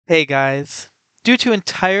Hey guys. Due to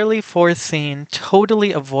entirely foreseen,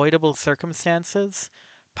 totally avoidable circumstances,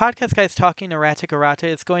 Podcast Guys Talking Erratic Errata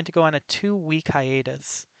is going to go on a 2-week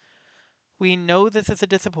hiatus. We know this is a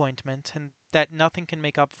disappointment and that nothing can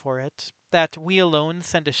make up for it, that we alone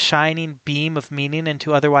send a shining beam of meaning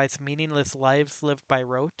into otherwise meaningless lives lived by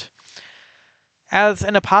rote. As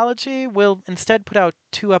an apology, we'll instead put out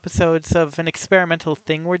 2 episodes of an experimental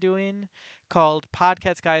thing we're doing called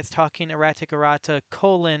Podcast Guys Talking Erratic Errata :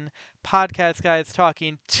 Podcast Guys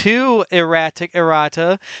Talking to Erratic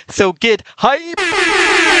Errata. So get hype!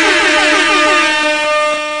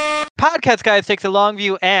 Podcast Guys takes a long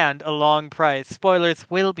view and a long price. Spoilers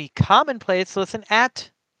will be commonplace. Listen at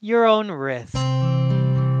your own risk.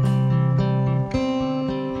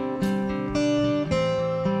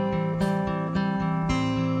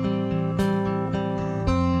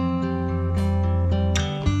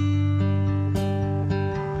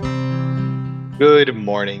 Good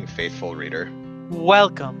morning, faithful reader.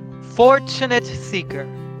 Welcome, fortunate seeker.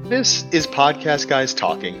 This is Podcast Guys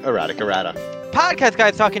Talking Erratic Errata. Podcast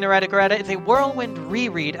Guys Talking Erratic Errata is a whirlwind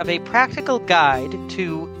reread of a practical guide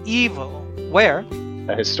to evil, where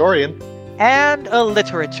a historian and a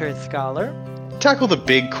literature scholar tackle the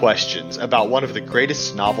big questions about one of the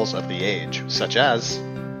greatest novels of the age, such as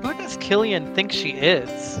who does Killian think she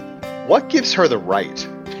is? What gives her the right?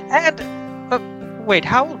 And wait,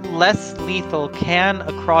 how less lethal can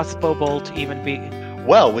a crossbow bolt even be?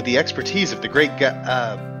 Well, with the expertise of the great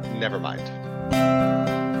never mind.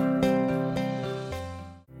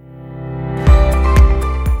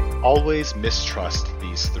 Always mistrust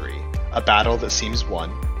these three. A battle that seems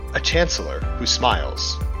won, a chancellor who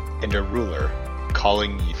smiles, and a ruler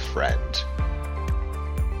calling ye friend.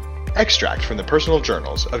 Extract from the personal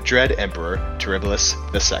journals of Dread Emperor Terribilis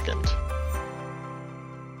II.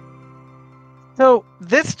 So,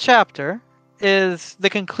 this chapter is the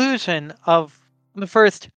conclusion of the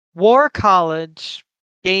first War College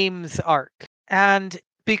Games arc. And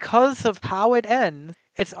because of how it ends,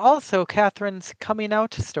 it's also Catherine's coming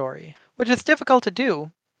out story, which is difficult to do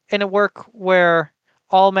in a work where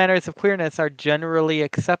all manners of queerness are generally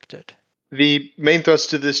accepted. The main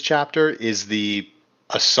thrust of this chapter is the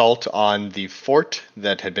assault on the fort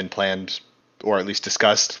that had been planned, or at least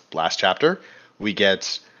discussed, last chapter. We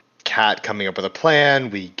get Kat coming up with a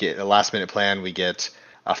plan, we get a last-minute plan, we get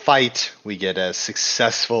a fight, we get a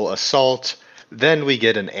successful assault, then we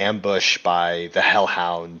get an ambush by the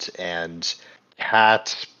Hellhound, and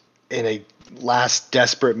Kat, in a last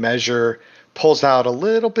desperate measure, pulls out a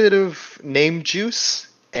little bit of name juice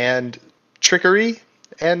and trickery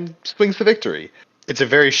and swings the victory. It's a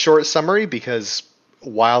very short summary because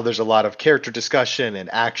while there's a lot of character discussion and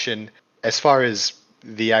action, as far as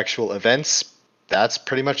the actual events, that's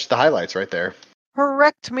pretty much the highlights right there.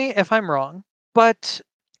 Correct me if I'm wrong, but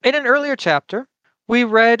in an earlier chapter, we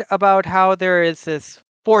read about how there is this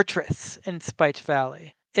fortress in Spite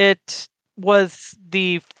Valley. It was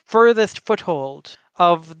the furthest foothold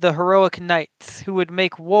of the heroic knights who would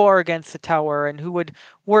make war against the tower and who would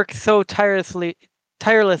work so tirelessly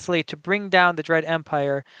to bring down the Dread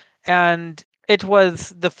Empire, and it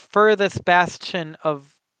was the furthest bastion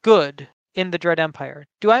of good in the Dread Empire.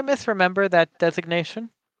 Do I misremember that designation?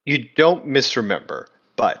 You don't misremember,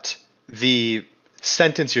 but the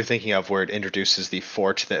sentence you're thinking of where it introduces the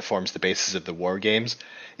fort that forms the basis of the war games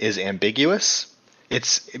is ambiguous.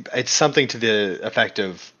 It's something to the effect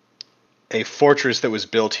of a fortress that was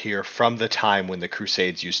built here from the time when the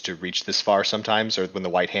Crusades used to reach this far sometimes, or when the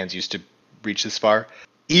White Hands used to reach this far,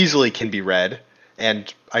 easily can be read,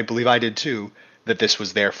 and I believe I did too, that this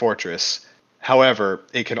was their fortress. However,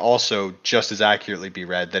 it can also just as accurately be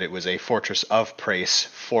read that it was a fortress of Prace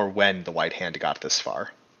for when the White Hand got this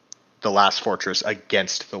far. The last fortress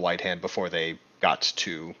against the White Hand before they got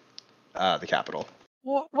to the capital.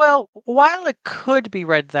 Well, while it could be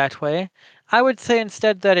read that way, I would say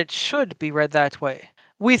instead that it should be read that way.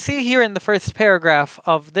 We see here in the first paragraph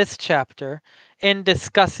of this chapter, in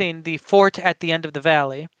discussing the fort at the end of the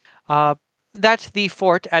valley, that the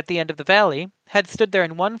fort at the end of the valley had stood there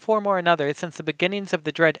in one form or another since the beginnings of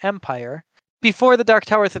the Dread Empire, before the Dark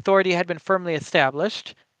Tower's authority had been firmly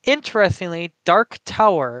established. Interestingly, Dark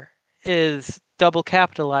Tower is double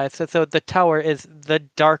capitalized, so the tower is the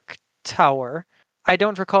Dark Tower. I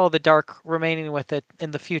don't recall the Dark remaining with it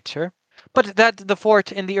in the future, but that the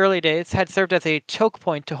fort in the early days had served as a choke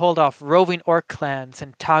point to hold off roving orc clans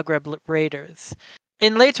and Tagreb raiders.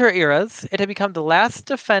 In later eras, it had become the last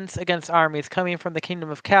defense against armies coming from the kingdom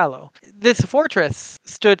of Callow. This fortress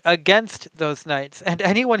stood against those knights, and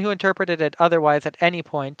anyone who interpreted it otherwise at any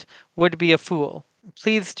point would be a fool.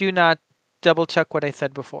 Please do not double-check what I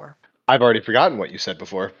said before. I've already forgotten what you said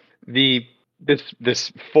before. The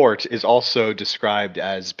this fort is also described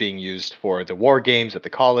as being used for the war games at the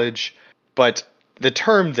college, but the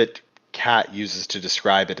term that Kat uses to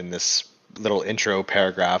describe it in this little intro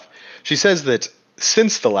paragraph, she says that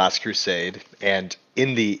since the Last Crusade and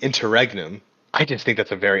in the interregnum, I just think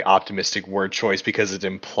that's a very optimistic word choice because it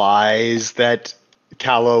implies that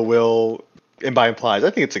Callow will, and by implies,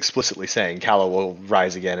 I think it's explicitly saying Callow will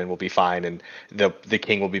rise again and will be fine and the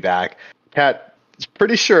king will be back. Kat is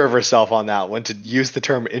pretty sure of herself on that one to use the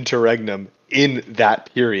term interregnum in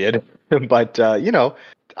that period. But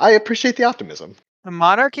I appreciate the optimism. The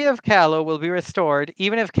monarchy of Callow will be restored,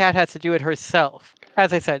 even if Cat has to do it herself.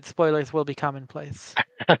 As I said, spoilers will be commonplace.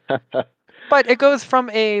 But it goes from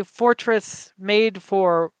a fortress made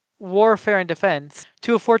for warfare and defense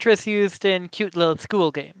to a fortress used in cute little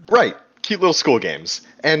school games. Right, cute little school games,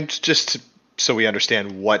 and so we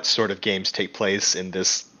understand what sort of games take place in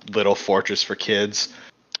this little fortress for kids.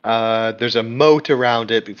 There's a moat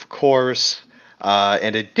around it, of course,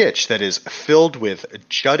 and a ditch that is filled with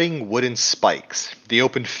jutting wooden spikes. The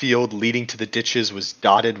open field leading to the ditches was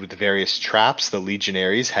dotted with various traps the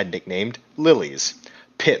legionaries had nicknamed lillies.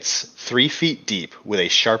 Pits 3 feet deep with a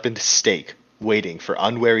sharpened stake waiting for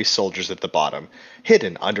unwary soldiers at the bottom,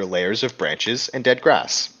 hidden under layers of branches and dead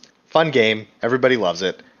grass. Fun game, everybody loves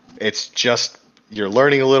it. It's just you're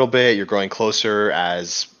learning a little bit, you're growing closer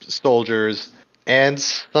as soldiers, and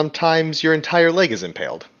sometimes your entire leg is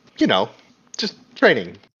impaled. Just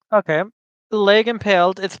training. Okay, leg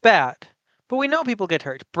impaled, it's bad. But we know people get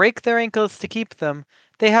hurt. Break their ankles to keep them.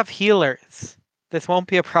 They have healers. This won't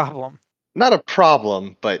be a problem. Not a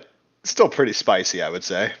problem, but still pretty spicy, I would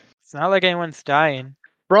say. It's not like anyone's dying.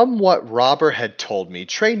 From what Robert had told me,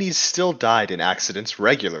 trainees still died in accidents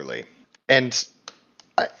regularly. And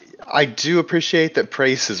I, I do appreciate that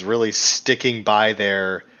Prace is really sticking by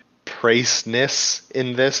their Praceness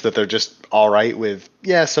in this, that they're just all right with,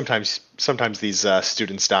 yeah, sometimes these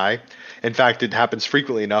students die. In fact, it happens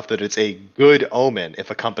frequently enough that it's a good omen if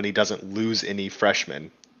a company doesn't lose any freshmen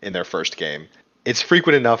in their first game. It's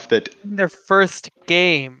frequent enough that In their first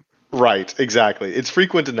game. right, exactly. It's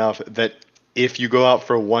frequent enough that if you go out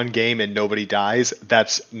for one game and nobody dies,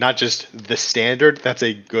 that's not just the standard, that's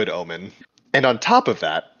a good omen. And on top of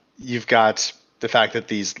that, you've got the fact that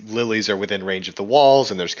these lilies are within range of the walls,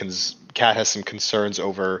 and Cat has some concerns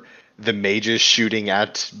over the mages shooting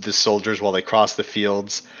at the soldiers while they cross the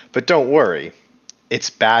fields. But don't worry, it's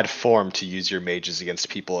bad form to use your mages against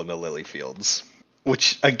people in the lily fields.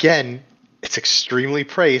 Which, again, it's extremely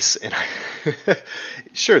praise, and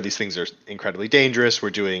sure, these things are incredibly dangerous. We're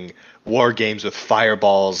doing war games with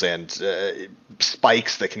fireballs and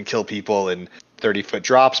spikes that can kill people in 30-foot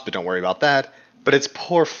drops, but don't worry about that. But it's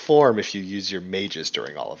poor form if you use your mages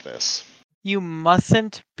during all of this. You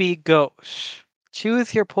mustn't be gauche.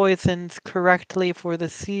 Choose your poisons correctly for the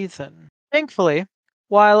season. Thankfully,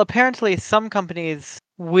 while apparently some companies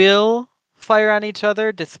will fire on each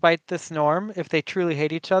other despite this norm if they truly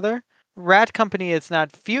hate each other, Rat Company is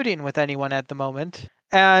not feuding with anyone at the moment,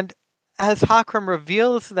 and as Hakram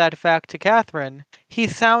reveals that fact to Catherine, he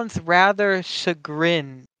sounds rather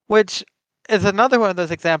chagrined, which is another one of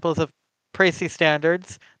those examples of Précy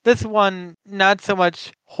standards. This one, not so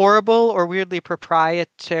much horrible or weirdly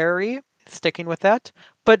proprietary, sticking with that,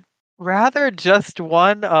 but rather just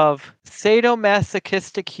one of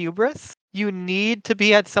sadomasochistic hubris. You need to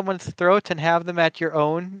be at someone's throat and have them at your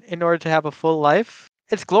own in order to have a full life.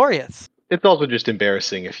 It's glorious. It's also just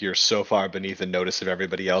embarrassing if you're so far beneath the notice of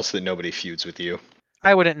everybody else that nobody feuds with you.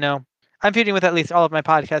 I wouldn't know. I'm feuding with at least all of my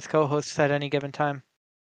podcast co hosts at any given time.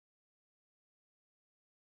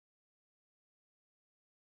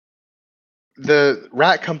 The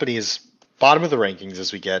Rat Company is bottom of the rankings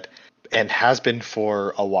as we get, and has been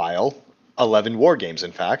for a while. 11 war games,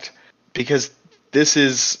 in fact, because this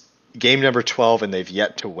is game number 12 and they've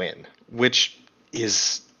yet to win, which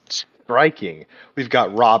is striking. We've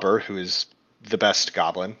got Robber, who is the best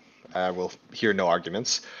goblin. We'll hear no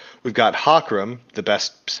arguments. We've got Hakram, the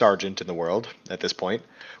best sergeant in the world at this point.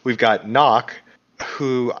 We've got Nock,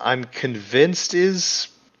 who I'm convinced is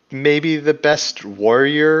maybe the best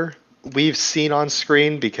warrior we've seen on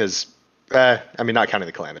screen because, not counting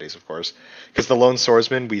the calamities, of course, because the lone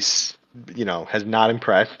swordsman has not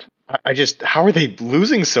impressed. I just, how are they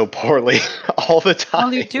losing so poorly all the time?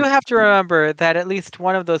 Well, you do have to remember that at least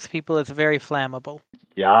one of those people is very flammable.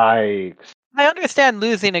 Yikes. I understand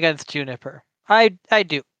losing against Juniper. I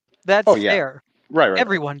do. That's Oh, yeah. fair. Right.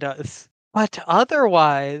 Everyone does. But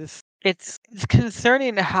otherwise, it's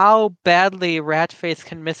concerning how badly Ratface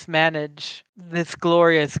can mismanage this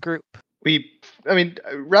glorious group. We I mean,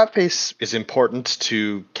 Ratface is important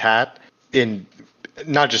to Cat in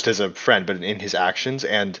not just as a friend, but in his actions.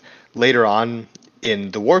 And later on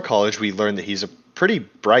in the War College, we learn that he's a pretty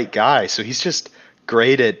bright guy. So he's just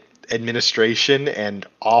great at administration and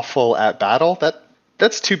awful at battle.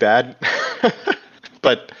 That's too bad.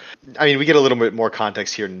 But I mean, we get a little bit more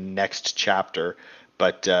context here next chapter.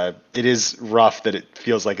 But it is rough that it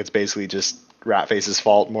feels like it's basically just Ratface's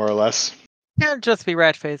fault, more or less. Can't just be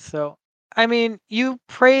Ratface, though. I mean, you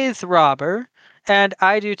praise Robber, and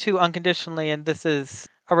I do too unconditionally, and this is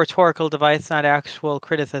a rhetorical device, not actual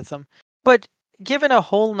criticism. But given a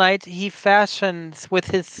whole night, he fashions with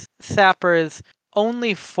his sappers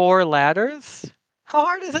only 4 ladders? How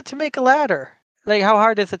hard is it to make a ladder? Like, how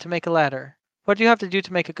hard is it to make a ladder? What do you have to do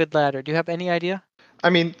to make a good ladder? Do you have any idea? I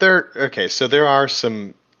mean, there are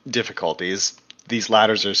some difficulties. These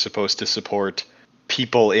ladders are supposed to support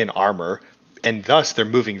people in armor, and thus they're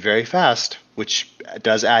moving very fast, which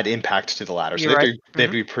does add impact to the ladder. So You're right. they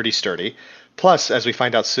have to be pretty sturdy. Plus, as we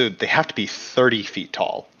find out soon, they have to be 30 feet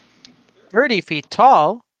tall. 30 feet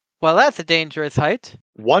tall? Well, that's a dangerous height.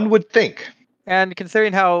 One would think. And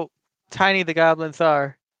considering how tiny the goblins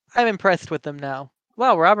are, I'm impressed with them now.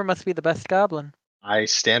 Wow, Robert must be the best goblin. I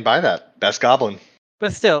stand by that. Best goblin.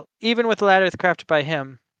 But still, even with ladders crafted by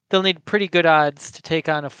him, they'll need pretty good odds to take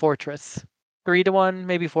on a fortress. 3 to 1,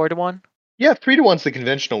 maybe 4 to 1. Yeah, 3 to 1's the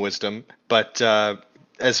conventional wisdom, but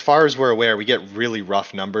as far as we're aware, we get really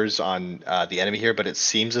rough numbers on the enemy here, but it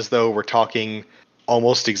seems as though we're talking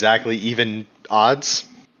almost exactly even odds,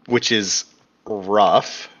 which is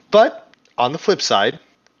rough. But on the flip side,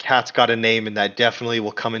 Cat's got a name, and that definitely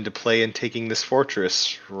will come into play in taking this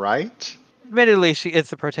fortress, right? Admittedly, she is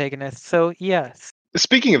the protagonist, so yes.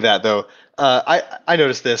 Speaking of that, though, I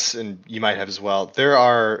noticed this, and you might have as well. There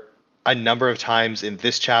are a number of times in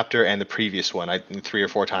this chapter and the previous one, 3 or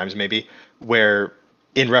 4 times maybe, where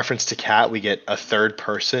in reference to Cat, we get a third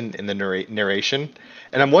person in the narration,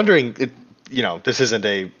 and I'm wondering, this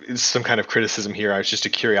isn't some kind of criticism here. It's just a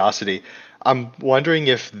curiosity. I'm wondering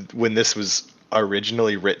if when this was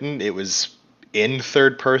originally written, it was in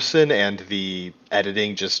third person, and the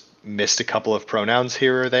editing just missed a couple of pronouns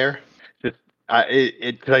here or there. Cause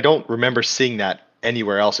I don't remember seeing that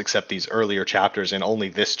anywhere else except these earlier chapters and only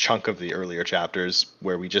this chunk of the earlier chapters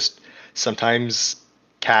where we just sometimes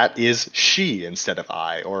Cat is she instead of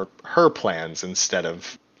I, or her plans instead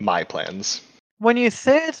of my plans. When you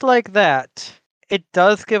say it like that, it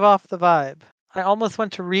does give off the vibe. I almost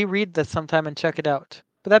want to reread this sometime and check it out.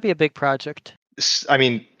 But that'd be a big project. I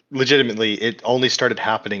mean, legitimately, it only started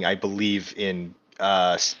happening, I believe, in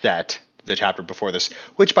Set, the chapter before this.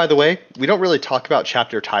 Which, by the way, we don't really talk about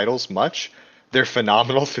chapter titles much. They're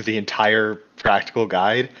phenomenal through the entire practical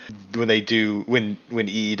guide. When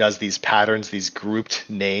EE does these patterns, these grouped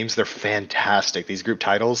names, they're fantastic. These group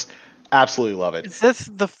titles, absolutely love it. Is this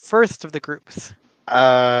the first of the groups?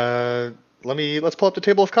 Let's pull up the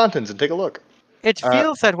table of contents and take a look. It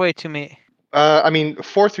feels that way to me. I mean,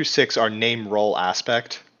 4 through 6 are name role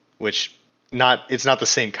aspect, which it's not the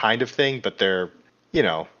same kind of thing, but they're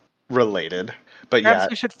related. But Perhaps yeah,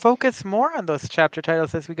 we should focus more on those chapter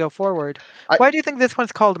titles as we go forward. I, Why do you think this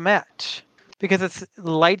one's called Match? Because it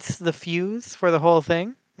lights the fuse for the whole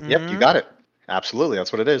thing? yep, you got it. Absolutely,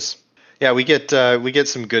 that's what it is. Yeah, we get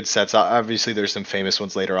some good sets. Obviously, there's some famous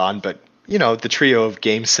ones later on, but the trio of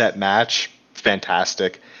game set match,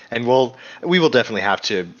 fantastic. And we will definitely have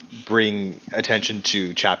to bring attention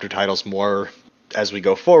to chapter titles more as we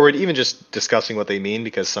go forward, even just discussing what they mean,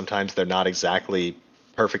 because sometimes they're not exactly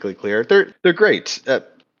perfectly clear. They're great.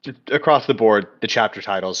 Across the board, the chapter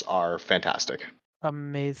titles are fantastic.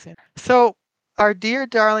 Amazing. So, our dear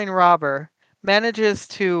darling Robber manages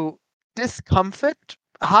to discomfit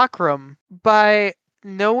Hakram by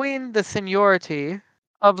knowing the seniority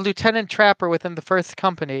of Lieutenant Trapper within the first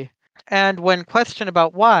company. And when questioned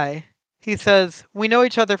about why, he says, "We know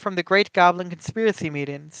each other from the Great Goblin Conspiracy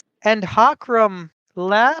meetings." And Hakram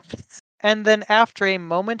laughs, and then after a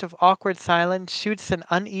moment of awkward silence, shoots an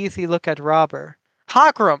uneasy look at Robber.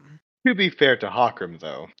 Hakram! To be fair to Hawkram,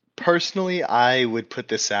 though, personally, I would put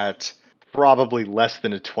this at probably less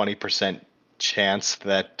than a 20% chance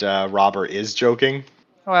that Robber is joking.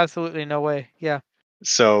 Oh, absolutely no way. Yeah.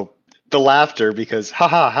 So the laughter, because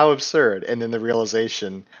haha, how absurd, and then the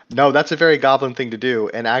realization, no, that's a very goblin thing to do,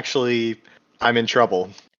 and actually, I'm in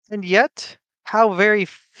trouble. And yet, how very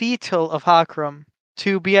fetal of Hakram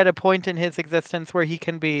to be at a point in his existence where he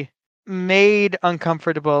can be made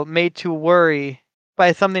uncomfortable, made to worry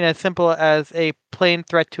by something as simple as a plain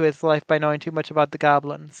threat to his life by knowing too much about the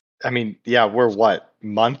goblins. I mean, yeah, we're what,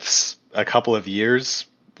 months, a couple of years,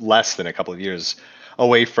 less than a couple of years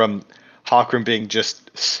away from Hakram being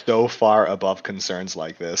just so far above concerns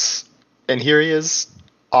like this. And here he is,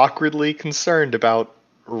 awkwardly concerned about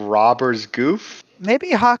Robber's goof.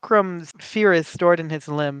 Maybe Hakram's fear is stored in his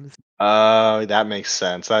limbs. That makes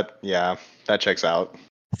sense. Yeah, that checks out.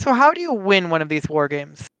 So how do you win one of these war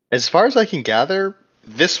games? As far as I can gather,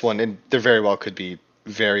 this one, and there very well could be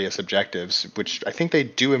various objectives, which I think they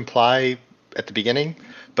do imply at the beginning,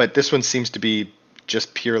 but this one seems to be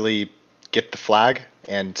just purely get the flag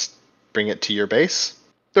and bring it to your base.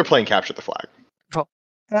 They're playing capture the flag. Oh.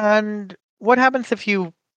 And what happens if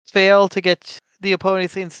you fail to get the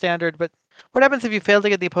opposing standard, but what happens if you fail to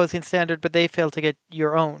get the opposing standard, but they fail to get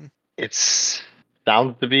your own? It's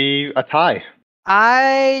sounds to be a tie.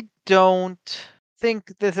 I don't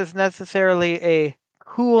think this is necessarily a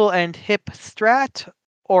cool and hip strat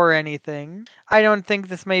or anything. I don't think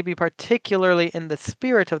this may be particularly in the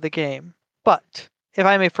spirit of the game. But if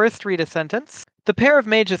I may first read a sentence, the pair of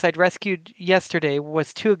mages I'd rescued yesterday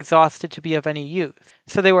was too exhausted to be of any use,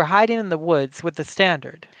 so they were hiding in the woods with the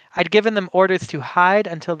standard. I'd given them orders to hide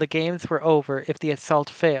until the games were over if the assault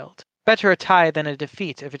failed. Better a tie than a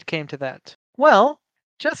defeat if it came to that. Well,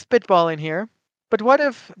 just spitballing here, but what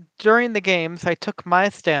if during the games I took my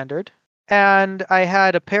standard and I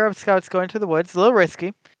had a pair of scouts go into the woods, a little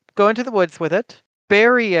risky, go into the woods with it,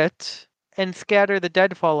 bury it, and scatter the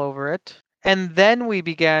deadfall over it, and then we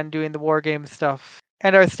began doing the war game stuff.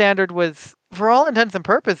 And our standard was, for all intents and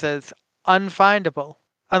purposes, unfindable,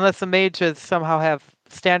 unless the mages somehow have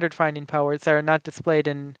standard finding powers that are not displayed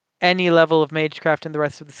in any level of magecraft in the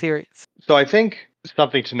rest of the series. So I think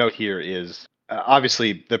something to note here is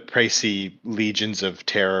obviously the Précy legions of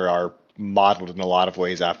terror are modeled in a lot of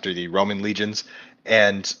ways after the Roman legions,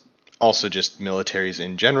 and also just militaries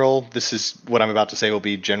in general. This is what I'm about to say will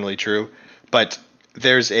be generally true, but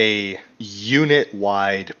there's a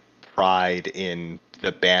unit-wide pride in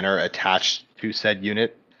the banner attached to said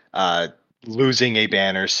unit. Losing a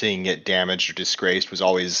banner, seeing it damaged or disgraced was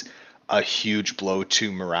always a huge blow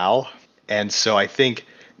to morale. And so I think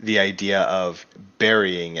the idea of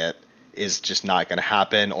burying it is just not going to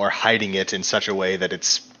happen, or hiding it in such a way that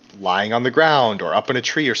it's lying on the ground or up in a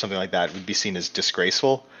tree or something like that would be seen as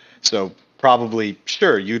disgraceful. So probably,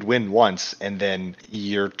 sure, you'd win once, and then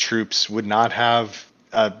your troops would not have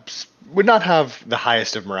the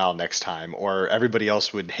highest of morale next time, or everybody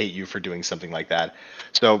else would hate you for doing something like that.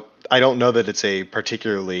 So I don't know that it's a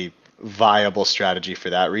particularly viable strategy for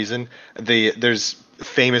that reason. There's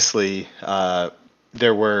famously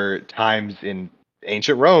there were times in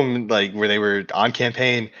ancient Rome, like where they were on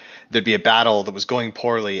campaign, there'd be a battle that was going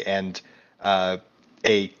poorly, and a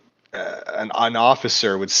an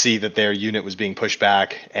officer would see that their unit was being pushed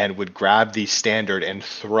back and would grab the standard and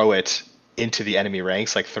throw it into the enemy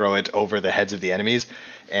ranks, like throw it over the heads of the enemies,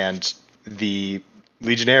 and the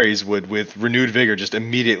legionaries would, with renewed vigor, just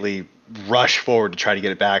immediately rush forward to try to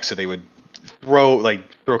get it back. So they would throw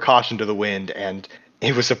caution to the wind, and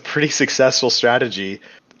it was a pretty successful strategy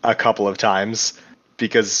a couple of times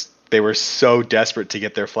because they were so desperate to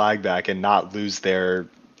get their flag back and not lose their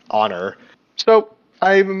honor. So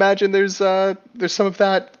I imagine there's some of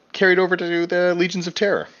that carried over to the Legions of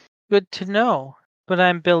Terror. Good to know, but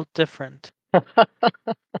I'm built different.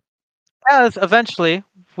 As eventually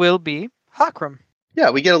will be Hakram. Yeah,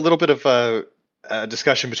 we get a little bit of a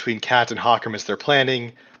discussion between Kat and Hakram as they're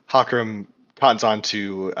planning. Hakram cottons on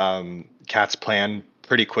to Kat's plan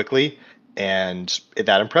pretty quickly, and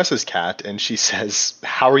that impresses Kat, and she says,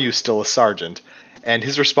 "How are you still a sergeant?" And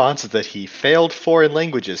his response is that he failed foreign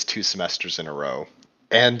languages 2 semesters in a row.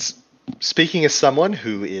 And speaking as someone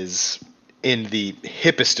who is in the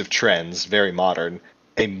hippest of trends, very modern,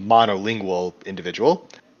 a monolingual individual.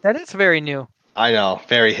 That is very new. I know,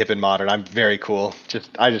 very hip and modern. I'm very cool.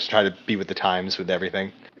 I just try to be with the times with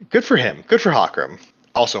everything. Good for him. Good for Hakram.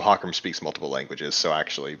 Also, Hakram speaks multiple languages, so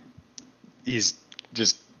actually, he's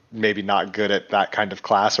just maybe not good at that kind of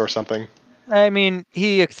class or something. I mean,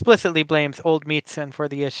 he explicitly blames Old Meatson for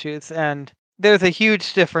the issues, and there's a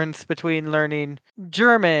huge difference between learning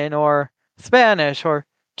German or Spanish or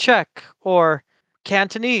Czech or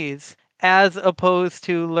Cantonese as opposed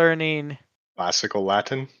to learning Classical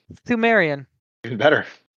Latin, Sumerian. even better.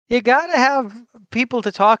 You gotta have people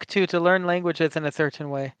to talk to learn languages in a certain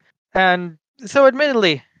way. And so,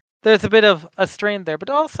 admittedly, there's a bit of a strain there, but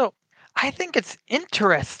also, I think it's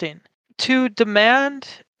interesting to demand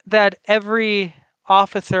that every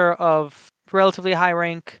officer of relatively high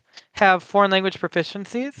rank have foreign language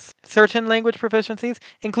proficiencies, certain language proficiencies,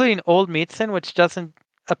 including Old Meatson, which doesn't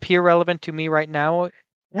appear relevant to me right now. It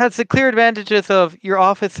has the clear advantages of your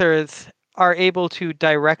officers are able to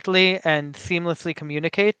directly and seamlessly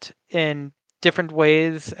communicate in different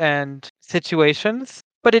ways and situations.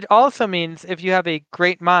 But it also means if you have a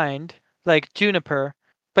great mind, like Juniper,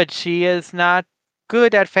 but she is not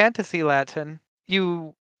good at fantasy Latin,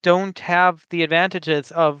 you don't have the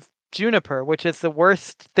advantages of Juniper, which is the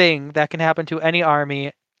worst thing that can happen to any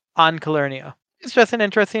army on Calernia. It's just an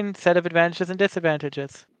interesting set of advantages and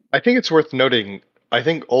disadvantages. I think it's worth noting, I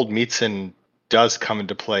think Old Meatson does come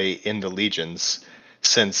into play in the legions,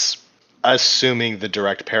 since assuming the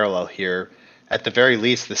direct parallel here, at the very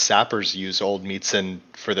least, the sappers use Old Meatson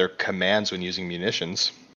for their commands when using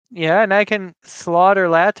munitions. Yeah, and I can slaughter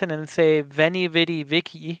Latin and say Veni Vidi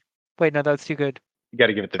Vici. Wait, no, that's too good. You got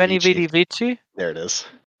to give it the Veni Vici. Vidi Vici? There it is.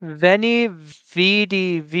 Veni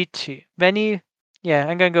Vidi Vici. Veni. Yeah,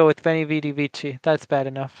 I'm gonna go with Veni Vidi Vici. That's bad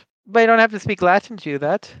enough. But I don't have to speak Latin to do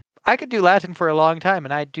that. I could do Latin for a long time,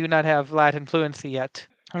 and I do not have Latin fluency yet.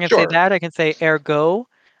 I can say Sure. that. I can say ergo.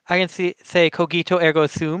 I can say cogito ergo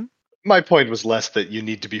sum. My point was less that you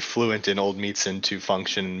need to be fluent in Old Meatson to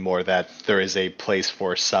function, more that there is a place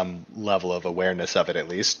for some level of awareness of it at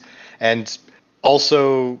least. And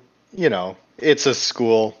also, it's a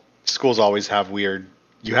school. Schools always have weird,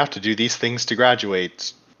 you have to do these things to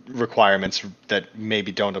graduate requirements that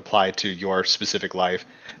maybe don't apply to your specific life.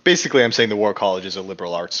 Basically, I'm saying the War College is a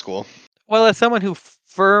liberal arts school. Well, as someone who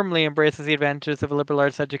firmly embraces the advantages of a liberal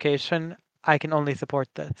arts education, I can only support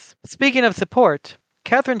this. Speaking of support,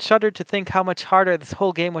 Catherine shuddered to think how much harder this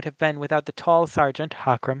whole game would have been without the tall sergeant,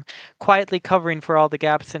 Hakram, quietly covering for all the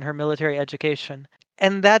gaps in her military education.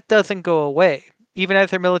 And that doesn't go away. Even as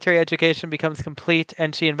her military education becomes complete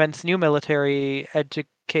and she invents new military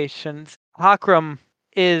educations, Hakram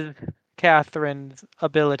is Catherine's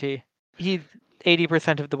ability. He's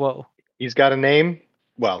 80% of the woe. He's got a name.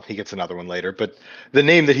 Well, he gets another one later, but the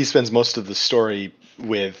name that he spends most of the story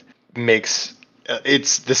with makes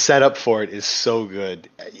it's the setup for it is so good.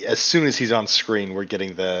 As soon as he's on screen, we're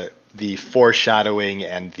getting the foreshadowing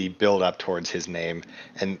and the build up towards his name,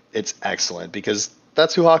 and it's excellent because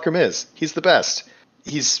that's who Hawkram is. He's the best.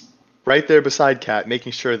 He's right there beside Kat,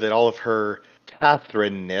 making sure that all of her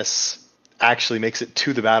Catherine-ness actually makes it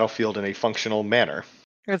to the battlefield in a functional manner.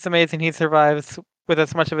 It's amazing he survives with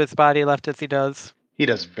as much of his body left as he does. He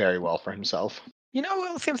does very well for himself. You know who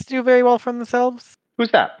else seems to do very well for themselves?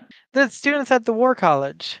 Who's that? The students at the War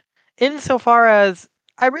College. Insofar as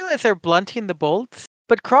I realize they're blunting the bolts,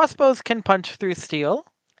 but crossbows can punch through steel,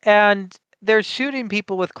 and they're shooting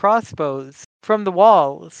people with crossbows from the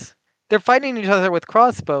walls. They're fighting each other with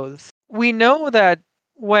crossbows. We know that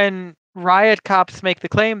when riot cops make the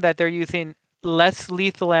claim that they're using less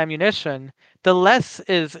lethal ammunition, the less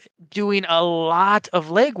is doing a lot of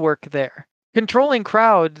legwork there. Controlling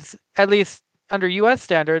crowds, at least under US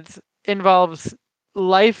standards, involves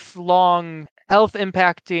lifelong health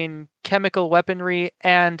impacting chemical weaponry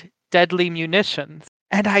and deadly munitions.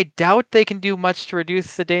 And I doubt they can do much to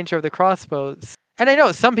reduce the danger of the crossbows. And I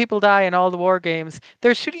know some people die in all the war games.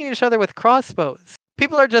 They're shooting each other with crossbows.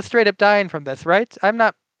 People are just straight up dying from this, right? I'm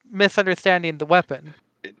not misunderstanding the weapon.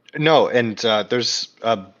 No, and there's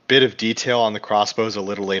a bit of detail on the crossbows a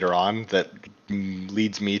little later on that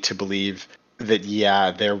leads me to believe that,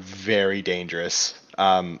 yeah, they're very dangerous.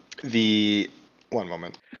 The one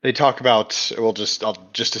moment they talk about, I'll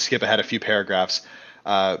just to skip ahead a few paragraphs.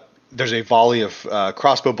 There's a volley of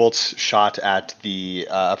crossbow bolts shot at the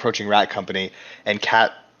approaching rat company, and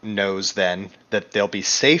Kat knows then that they'll be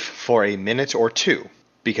safe for a minute or two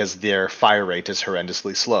because their fire rate is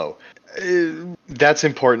horrendously slow. That's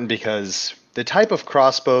important because the type of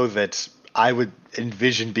crossbow that I would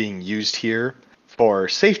envision being used here for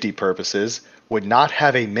safety purposes would not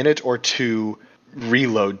have a minute or two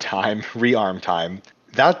reload time, rearm time.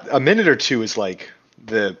 That a minute or two is like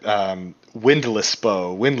the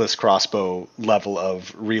windless crossbow level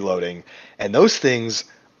of reloading, and those things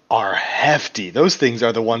are hefty. Those things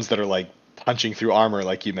are the ones that are like punching through armor,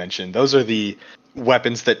 like you mentioned. Those are the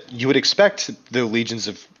weapons that you would expect the Legions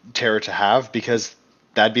of Terror to have, because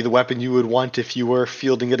that'd be the weapon you would want if you were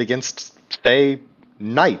fielding it against, say,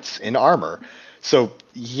 knights in armor. So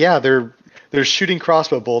yeah, they're shooting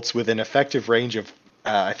crossbow bolts with an effective range of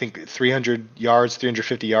I think 300 yards,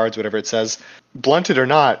 350 yards, whatever it says. Blunted or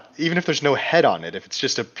not, even if there's no head on it, if it's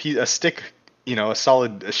just a stick, a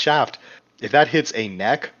solid shaft, if that hits a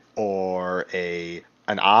neck or an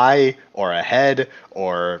eye or a head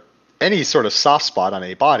or any sort of soft spot on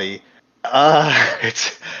a body,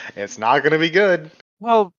 it's not going to be good.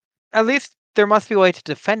 Well, at least there must be a way to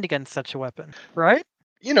defend against such a weapon, right?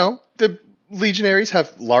 The legionaries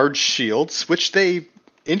have large shields, which they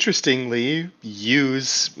interestingly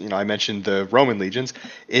use, I mentioned the Roman legions,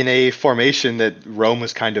 in a formation that Rome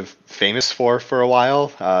was kind of famous for a while,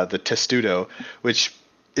 the testudo, which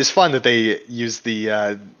is fun that they use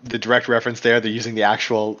the direct reference there. They're using the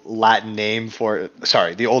actual Latin name for,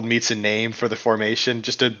 sorry, the old Meetson name for the formation,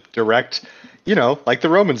 just a direct, like the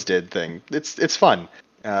Romans did thing. It's fun.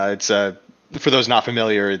 It's For those not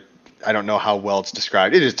familiar, I don't know how well it's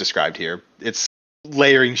described. It is described here. It's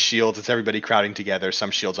layering shields. It's everybody crowding together.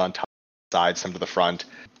 Some shields on top, side, some to the front,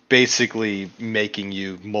 basically making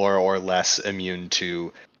you more or less immune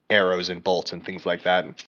to arrows and bolts and things like that.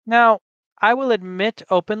 Now, I will admit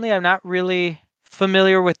openly I'm not really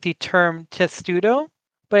familiar with the term testudo,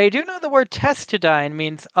 but I do know the word testudine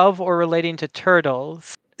means of or relating to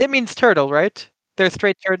turtles. It means turtle, right? They're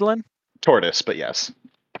straight turtling? Tortoise, but yes.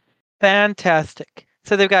 Fantastic.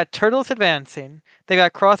 So they've got turtles advancing. They've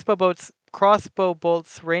got crossbow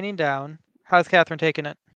bolts raining down. How's Catherine taking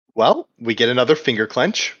it? Well, we get another finger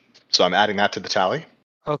clench, so I'm adding that to the tally.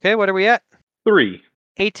 Okay, what are we at? 3.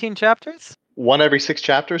 18 chapters? One every 6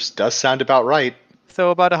 chapters does sound about right. So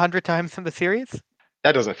about 100 times in the series?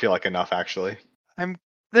 That doesn't feel like enough, actually. I'm.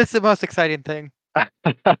 This is the most exciting thing.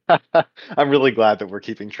 I'm really glad that we're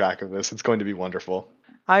keeping track of this. It's going to be wonderful.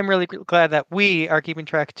 I'm really glad that we are keeping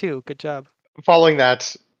track too. Good job. Following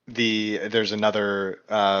that, there's another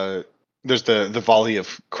there's the volley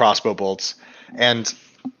of crossbow bolts, and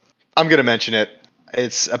I'm gonna mention it.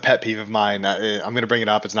 It's a pet peeve of mine. I'm gonna bring it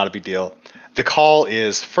up. It's not a big deal. The call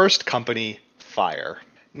is First Company Fire.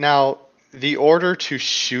 Now, the order to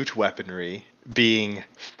shoot weaponry being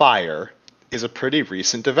fire is a pretty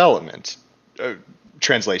recent development.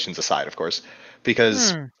 Translations aside, of course,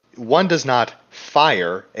 because Hmm. one does not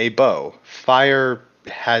fire a bow. Fire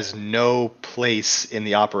has no place in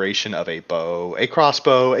the operation of a bow, a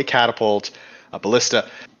crossbow, a catapult, a ballista.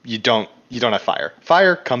 You don't have fire.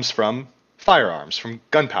 Fire comes from firearms, from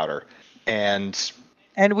gunpowder. And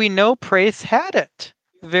And we know Prace had it.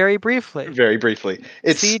 Very briefly. very briefly,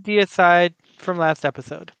 See deicide from last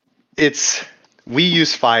episode. it's we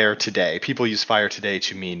use fire today. People use fire today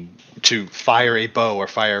to mean to fire a bow or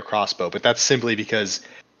fire a crossbow, but that's simply because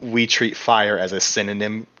we treat fire as a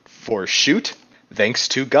synonym for shoot, thanks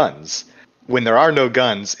to guns. When there are no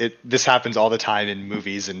guns, this happens all the time in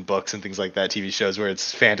movies and books and things like that, TV shows where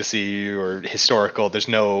it's fantasy or historical. There's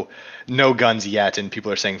no guns yet, and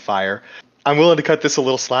people are saying fire. I'm willing to cut this a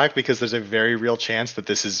little slack because there's a very real chance that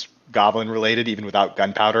this is goblin related, even without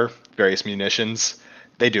gunpowder, various munitions.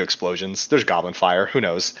 They do explosions. There's goblin fire. Who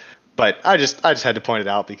knows? But I just had to point it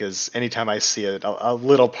out because anytime I see it, a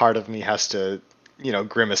little part of me has to,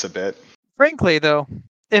 grimace a bit. Frankly, though,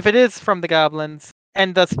 if it is from the goblins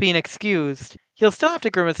and thus being excused, you'll still have to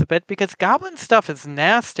grimace a bit because goblin stuff is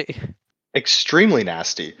nasty. Extremely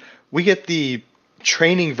nasty. We get the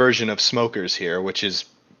training version of smokers here, which is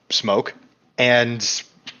smoke. And,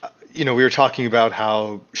 we were talking about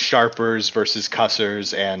how sharpers versus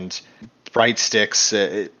cussers and bright sticks,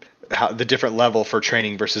 how the different level for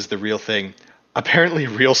training versus the real thing. Apparently,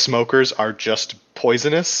 real smokers are just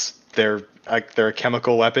poisonous. They're a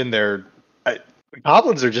chemical weapon. Uh,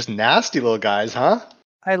 Goblins are just nasty little guys, huh?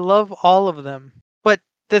 I love all of them. But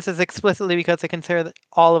this is explicitly because I consider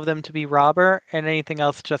all of them to be robber and anything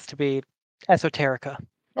else just to be esoterica.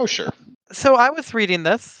 Oh, sure. So I was reading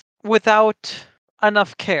this without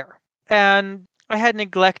enough care. And I had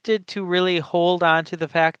neglected to really hold on to the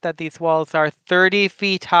fact that these walls are 30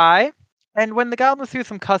 feet high. And when the goblins threw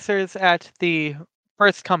some cussers at the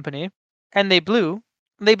first company, and they blew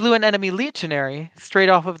an enemy legionary straight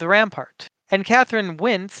off of the rampart. And Catherine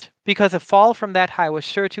winced because a fall from that high was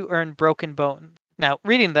sure to earn broken bones. Now,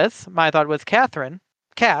 reading this, my thought was Kathy,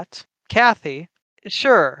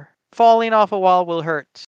 sure, falling off a wall will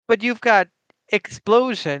hurt. But you've got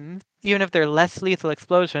explosions, even if they're less lethal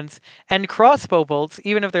explosions, and crossbow bolts,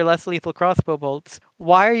 even if they're less lethal crossbow bolts.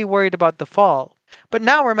 Why are you worried about the fall? But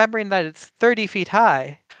now remembering that it's 30 feet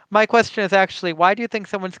high, my question is actually, why do you think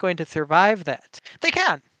someone's going to survive that? They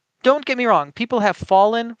can. Don't get me wrong, people have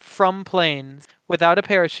fallen from planes without a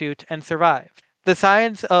parachute and survived. The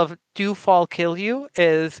science of do fall kill you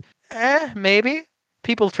is, maybe.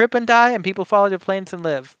 People trip and die, and people fall out of planes and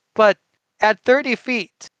live. But at 30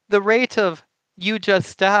 feet, the rate of you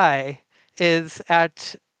just die is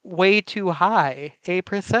at way too high, a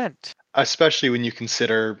percent. Especially when you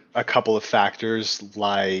consider a couple of factors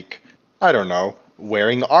like, I don't know,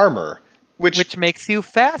 wearing armor, which Which makes you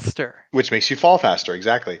faster. which makes you fall faster,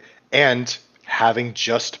 exactly, and having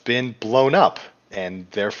just been blown up, and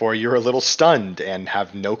therefore you're a little stunned and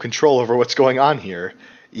have no control over what's going on here.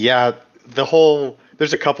 Yeah,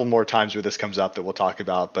 there's a couple more times where this comes up that we'll talk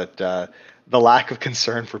about, but the lack of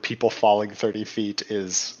concern for people falling 30 feet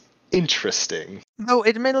is interesting. Though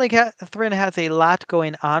admittedly, Catherine has a lot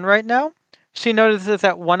going on right now. She notices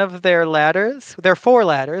that one of their ladders, their four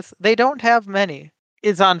ladders, they don't have many,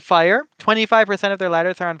 is on fire. 25% of their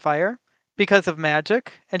ladders are on fire because of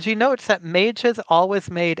magic. And she notes that mages always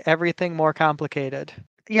made everything more complicated.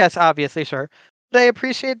 Yes, obviously, sure. But I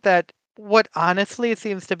appreciate that what honestly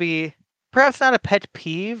seems to be perhaps not a pet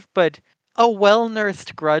peeve, but a well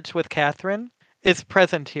nursed grudge with Catherine is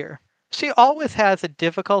present here. She always has a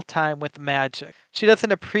difficult time with magic. She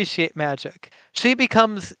doesn't appreciate magic. She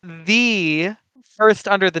becomes the first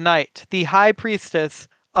under the night, the high priestess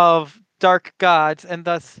of dark gods, and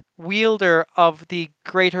thus wielder of the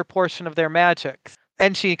greater portion of their magics.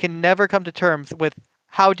 And she can never come to terms with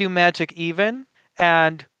how do magic even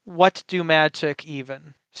and what do magic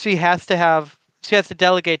even. She has to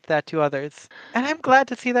delegate that to others. And I'm glad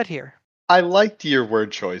to see that here. I liked your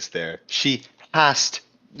word choice there. Has to,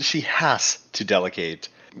 she has to delegate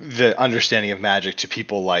the understanding of magic to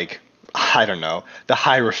people like, I don't know, the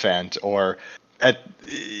Hierophant, or at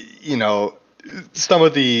you know some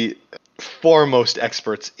of the foremost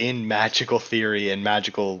experts in magical theory and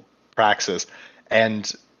magical praxis.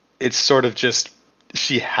 And it's sort of just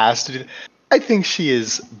she has to do. I think she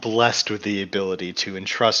is blessed with the ability to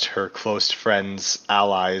entrust her close friends,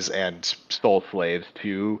 allies, and soul slaves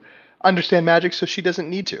to understand magic so she doesn't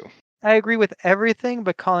need to. I agree with everything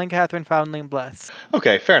but calling Catherine Foundling blessed,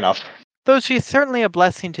 Okay, fair enough. though she's certainly a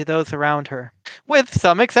blessing to those around her, with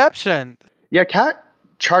some exceptions. Yeah, Kat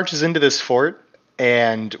charges into this fort,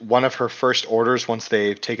 and one of her first orders once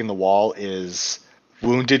they've taken the wall is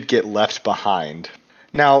wounded get left behind.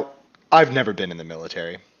 Now, I've never been in the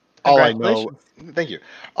military. All I know, Congratulations. thank you.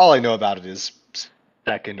 All I know about it is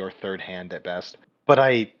second or third hand at best. But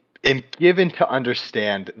I am given to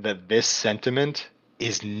understand that this sentiment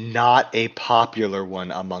is not a popular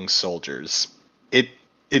one among soldiers. It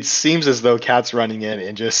it seems as though Kat's running in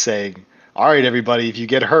and just saying, "All right, everybody, if you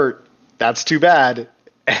get hurt, that's too bad,"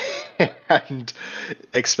 and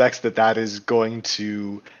expects that that is going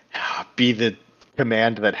to be the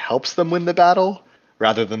command that helps them win the battle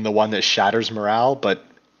rather than the one that shatters morale. But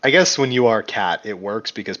I guess when you are Cat, it works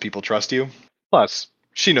because people trust you. Plus,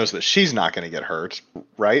 she knows that she's not going to get hurt,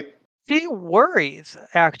 right? She worries,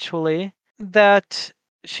 actually, that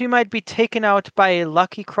she might be taken out by a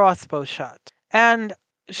lucky crossbow shot. And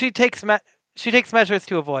she takes me- she takes measures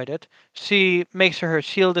to avoid it. She makes sure her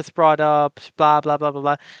shield is brought up, blah blah blah blah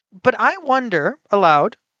blah. But I wonder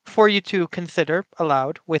aloud for you to consider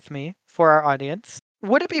aloud with me for our audience.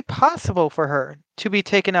 Would it be possible for her to be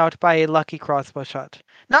taken out by a lucky crossbow shot?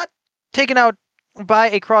 Not taken out by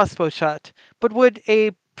a crossbow shot, but would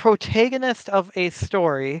a protagonist of a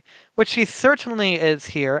story, which she certainly is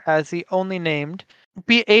here as the only named,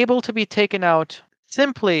 be able to be taken out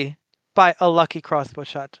simply by a lucky crossbow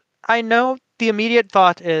shot? I know the immediate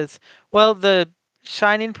thought is, well, the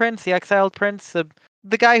Shining Prince, the Exiled Prince,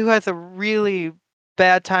 the guy who has a really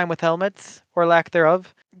bad time with helmets, or lack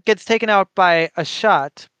thereof, gets taken out by a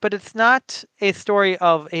shot, but it's not a story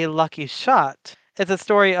of a lucky shot. It's a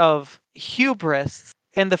story of hubris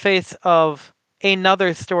in the face of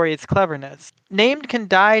another story's cleverness. Named can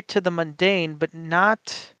die to the mundane, but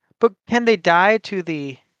not. But can they die to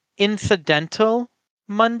the incidental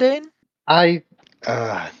mundane? I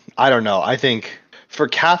uh, I don't know. I think for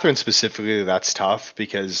Catherine specifically, that's tough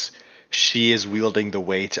because she is wielding the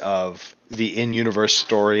weight of the in-universe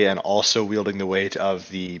story and also wielding the weight of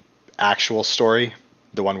the actual story,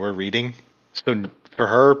 the one we're reading. So for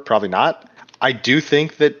her, probably not. I do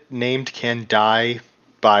think that named can die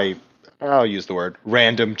by, I'll use the word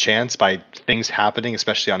random chance, by things happening,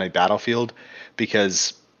 especially on a battlefield,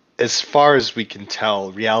 because as far as we can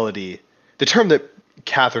tell, reality, the term that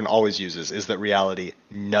Catherine always uses is that reality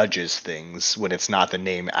nudges things when it's not the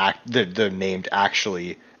named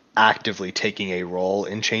actually actively taking a role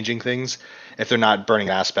in changing things. If they're not burning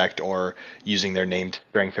an aspect or using their named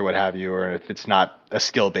strength or what have you, or if it's not a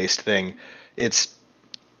skill based thing, it's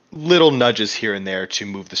little nudges here and there to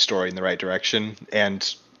move the story in the right direction.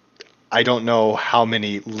 And I don't know how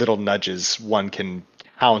many little nudges one can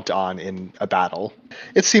count on in a battle.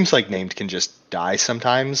 It seems like named can just die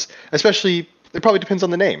sometimes, especially it probably depends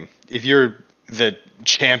on the name. If you're the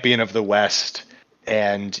champion of the West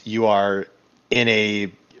and you are in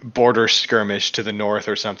a border skirmish to the north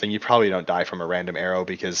or something, you probably don't die from a random arrow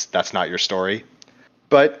because that's not your story.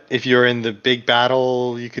 But if you're in the big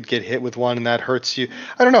battle, you could get hit with one and that hurts you.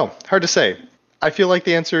 I don't know. Hard to say. I feel like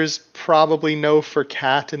the answer is probably no for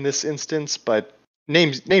Cat in this instance, but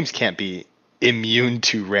names can't be immune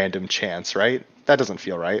to random chance, right? That doesn't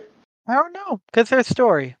feel right. I don't know, because there's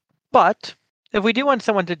story. But if we do want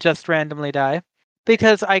someone to just randomly die,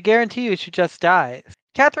 because I guarantee you she just dies,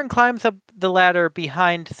 Catherine climbs up the ladder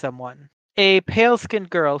behind someone. a pale-skinned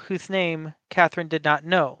girl whose name Catherine did not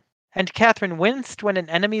know. And Catherine winced when an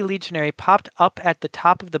enemy legionary popped up at the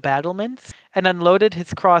top of the battlements and unloaded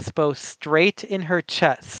his crossbow straight in her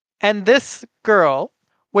chest. And this girl,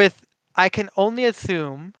 with, I can only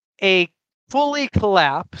assume, a fully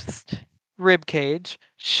collapsed ribcage,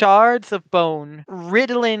 shards of bone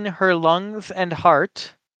riddling her lungs and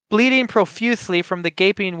heart, bleeding profusely from the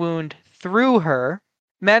gaping wound through her,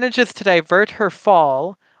 manages to divert her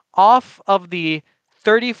fall off of the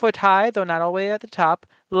 30-foot high, though not all the way at the top,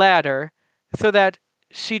 ladder so that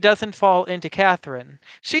she doesn't fall into Catherine.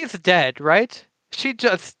 She's dead, right? She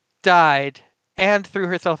just died and threw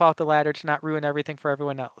herself off the ladder to not ruin everything for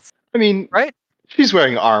everyone else, I mean, right? she's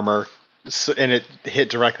wearing armor, and it hit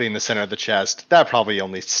directly in the center of the chest. That probably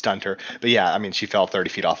only stunned her. But yeah, I mean, she fell 30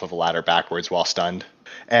 feet off of a ladder backwards while stunned.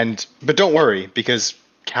 But don't worry, because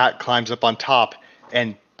Kat climbs up on top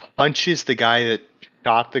and punches the guy that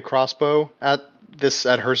shot the crossbow at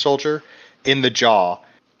her soldier in the jaw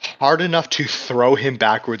hard enough to throw him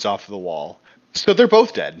backwards off the wall. So they're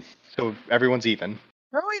both dead. So everyone's even.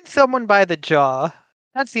 Throwing someone by the jaw.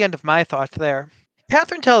 That's the end of my thought there.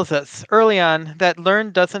 Catherine tells us early on that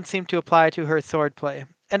learn doesn't seem to apply to her swordplay,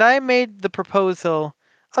 and I made the proposal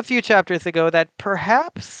a few chapters ago that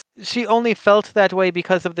perhaps she only felt that way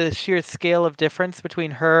because of the sheer scale of difference between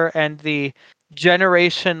her and the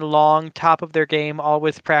generation long top of their game,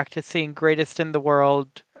 always practicing greatest in the world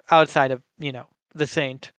outside of, the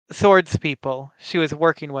saint, swords people she was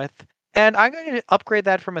working with. And I'm going to upgrade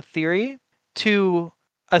that from a theory to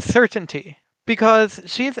a certainty because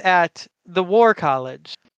she's at the war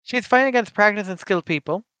college. She's fighting against practiced and skilled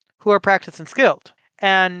people who are practiced and skilled,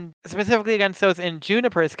 and specifically against those in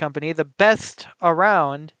Juniper's company, the best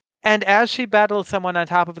around. And as she battles someone on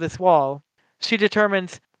top of this wall, she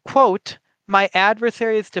determines, quote, my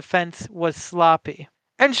adversary's defense was sloppy.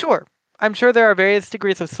 And sure, I'm sure there are various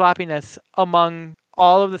degrees of sloppiness among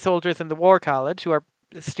all of the soldiers in the war college who are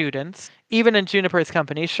students, even in Juniper's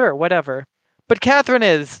company, sure, whatever. But Catherine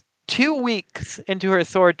is 2 weeks into her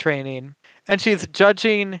sword training, and she's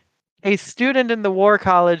judging a student in the war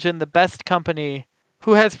college in the best company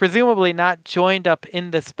who has presumably not joined up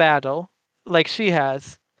in this battle like she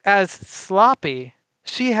has as sloppy.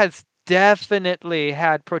 She has definitely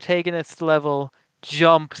had protagonist level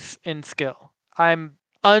jumps in skill. I'm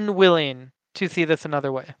unwilling to see this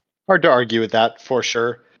another way. Hard to argue with that for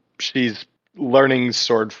sure. She's learning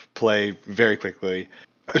sword play very quickly.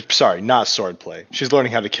 Sorry, not sword play. She's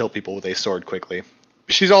learning how to kill people with a sword quickly.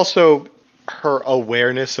 She's also her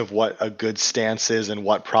awareness of what a good stance is and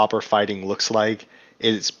what proper fighting looks like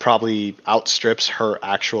is probably outstrips her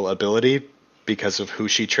actual ability because of who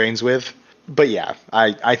she trains with. But yeah,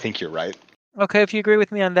 I think you're right. Okay, if you agree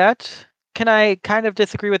with me on that, can I kind of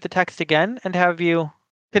disagree with the text again and have you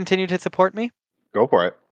continue to support me? Go for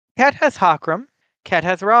it. Cat has Hakram. Cat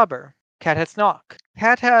has Robber. Cat has Knock.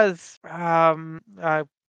 Cat has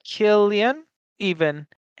Killian, even.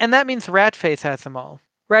 And that means Ratface has them all.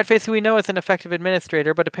 Ratface, who we know is an effective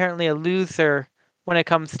administrator, but apparently a loser when it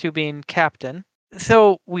comes to being captain.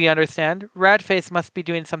 So we understand Ratface must be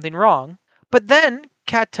doing something wrong. But then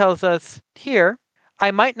Cat tells us here,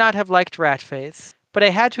 I might not have liked Ratface, but I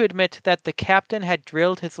had to admit that the captain had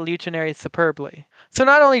drilled his legionaries superbly. So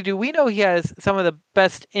not only do we know he has some of the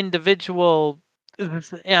best individual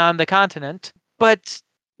on the continent, but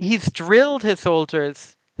he's drilled his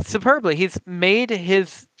soldiers superbly. He's made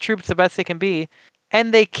his troops the best they can be,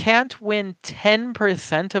 and they can't win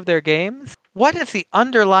 10% of their games. What is the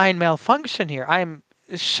underlying malfunction here? I'm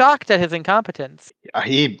shocked at his incompetence.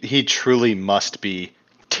 He truly must be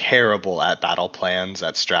terrible at battle plans,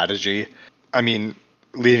 at strategy. I mean,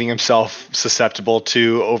 leaving himself susceptible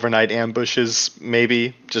to overnight ambushes,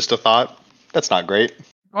 maybe just a thought. That's not great.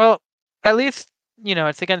 Well, at least,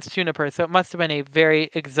 it's against Juniper, so it must have been a very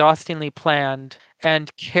exhaustingly planned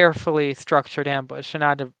and carefully structured ambush and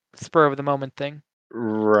not a spur of the moment thing.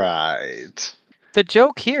 Right. The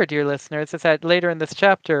joke here, dear listeners, is that later in this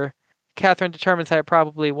chapter, Catherine determines that it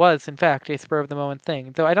probably was, in fact, a spur of the moment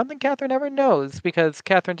thing. Though I don't think Catherine ever knows, because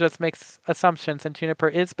Catherine just makes assumptions and Juniper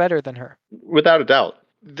is better than her. Without a doubt.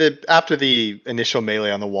 After the initial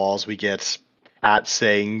melee on the walls, we get Kat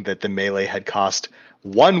saying that the melee had cost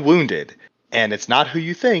one wounded, and it's not who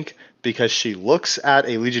you think because she looks at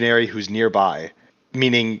a legionary who's nearby,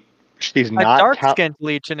 meaning she's A not dark-skinned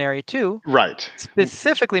legionary, too. right.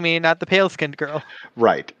 Specifically me, not the pale-skinned girl.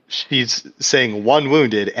 Right. She's saying one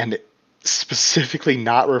wounded and specifically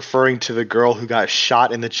not referring to the girl who got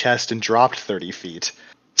shot in the chest and dropped 30 feet.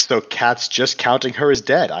 So Kat's just counting her as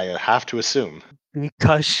dead, I have to assume.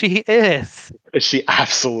 Because she is. She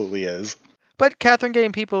absolutely is. But Catherine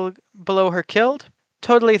getting people below her killed,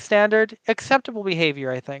 totally standard, acceptable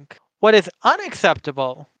behavior, I think. What is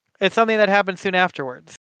unacceptable is something that happens soon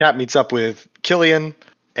afterwards. Cat meets up with Killian,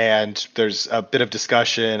 and there's a bit of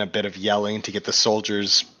discussion, a bit of yelling to get the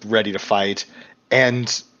soldiers ready to fight.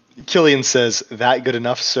 And Killian says, "That good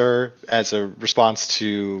enough, sir?" as a response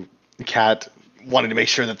to Cat wanting to make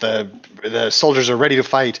sure that the soldiers are ready to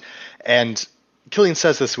fight. And Killian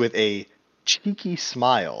says this with a cheeky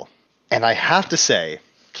smile. And I have to say,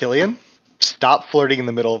 Killian, stop flirting in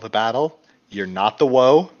the middle of a battle. You're not the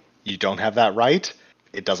woe. You don't have that right.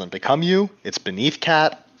 It doesn't become you. It's beneath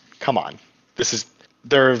Cat. Come on.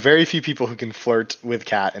 There are very few people who can flirt with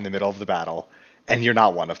Cat in the middle of the battle, and you're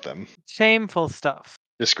not one of them. Shameful stuff.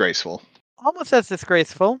 Disgraceful. Almost as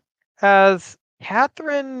disgraceful as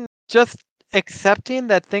Catherine just accepting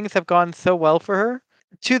that things have gone so well for her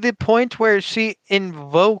to the point where she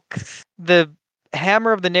invokes the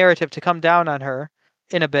hammer of the narrative to come down on her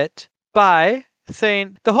in a bit by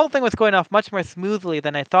saying the whole thing was going off much more smoothly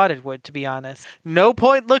than I thought it would, to be honest. No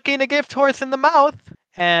point looking a gift horse in the mouth.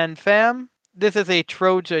 And fam, this is a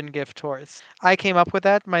Trojan gift horse. I came up with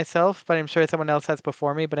that myself, but I'm sure someone else has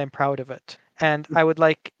before me, but I'm proud of it. And I would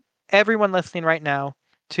like everyone listening right now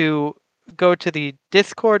to go to the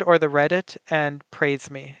Discord or the Reddit and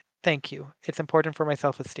praise me. Thank you. It's important for my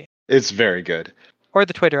self-esteem. It's very good. Or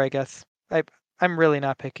the Twitter, I guess. I'm really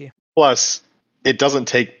not picky. Plus, it doesn't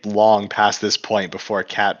take long past this point before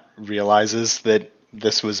Cat realizes that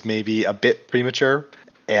this was maybe a bit premature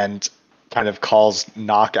and kind of calls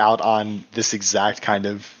knockout on this exact kind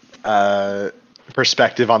of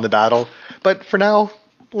perspective on the battle. But for now,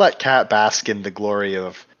 let Cat bask in the glory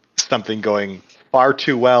of something going far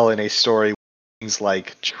too well in a story where things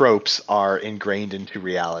like tropes are ingrained into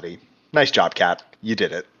reality. Nice job, Cat. You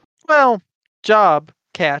did it. Well, job,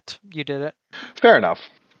 Cat. You did it. Fair enough.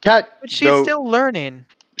 Cat, But she's though, still learning.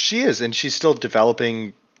 she is, and she's still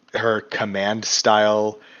developing her command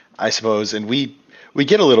style, I suppose, and we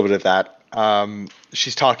get a little bit of that.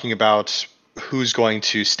 She's talking about who's going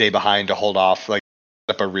to stay behind to hold off, like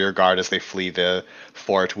up a rear guard as they flee the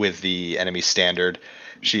fort with the enemy standard.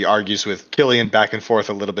 She argues with Killian back and forth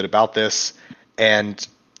a little bit about this, and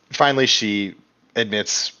finally she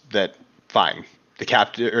admits that fine. The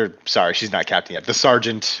captain, or sorry, she's not captain yet. The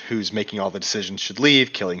sergeant who's making all the decisions should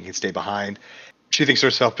leave. Killian can stay behind. She thinks to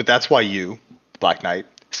herself, but that's why you, Black Knight,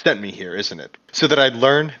 sent me here, isn't it? So that I'd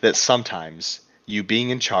learn that sometimes you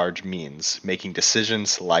being in charge means making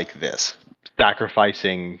decisions like this,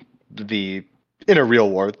 sacrificing in a real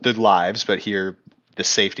war, the lives, but here, the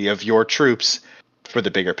safety of your troops for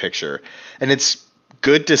the bigger picture. And it's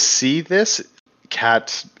good to see this.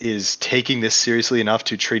 Kat is taking this seriously enough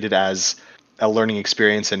to treat it as a learning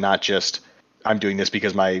experience and not just, I'm doing this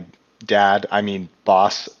because my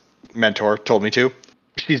boss, mentor told me to.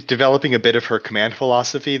 She's developing a bit of her command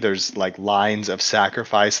philosophy. There's like lines of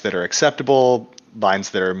sacrifice that are acceptable,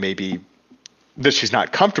 lines that are maybe that she's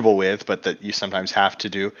not comfortable with, but that you sometimes have to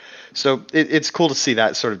do. So it's cool to see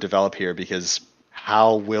that sort of develop here, because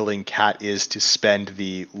how willing Kat is to spend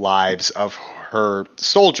the lives of her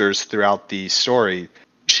soldiers throughout the story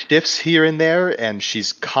shifts here and there, and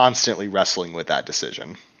she's constantly wrestling with that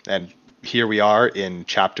decision. And here we are in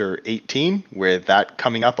chapter 18 with that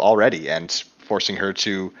coming up already and forcing her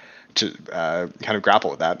to kind of grapple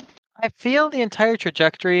with that. I feel the entire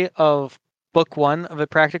trajectory of book one of A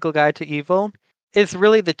Practical Guide to Evil is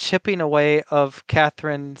really the chipping away of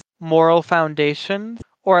Catherine's moral foundations,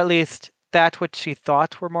 or at least that which she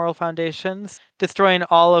thought were moral foundations, destroying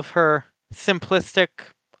all of her simplistic,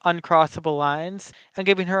 uncrossable lines and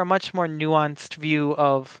giving her a much more nuanced view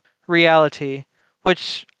of reality,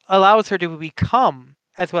 which allows her to become,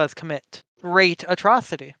 as well as commit, great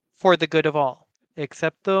atrocity for the good of all,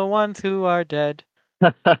 except the ones who are dead.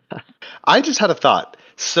 I just had a thought.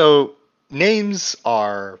 So names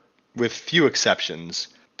are, with few exceptions,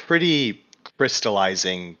 pretty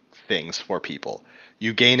crystallizing things for people.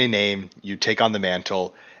 You gain a name, you take on the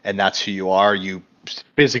mantle, and that's who you are. You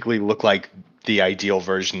physically look like the ideal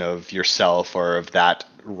version of yourself or of that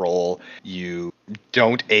role. You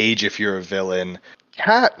don't age if you're a villain.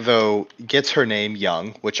 Kat, though, gets her name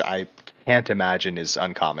young, which I can't imagine is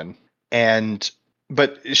uncommon.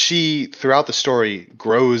 But she, throughout the story,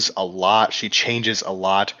 grows a lot. She changes a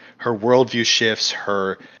lot. Her worldview shifts.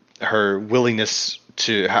 Her willingness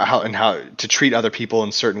to how to treat other people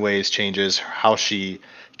in certain ways changes. How she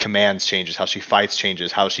commands changes. How she fights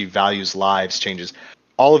changes. How she values lives changes.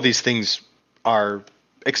 All of these things are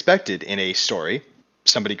expected in a story.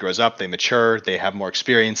 Somebody grows up, they mature, they have more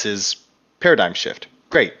experiences. Paradigm shift.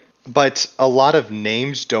 Great. But a lot of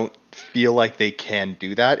names don't feel like they can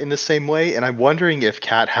do that in the same way. And I'm wondering if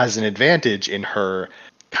Kat has an advantage in her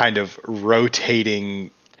kind of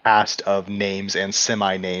rotating cast of names and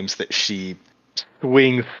semi names that she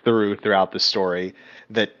swings throughout the story,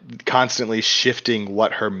 that constantly shifting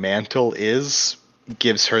what her mantle is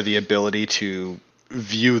gives her the ability to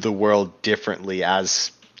view the world differently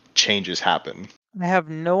as changes happen. I have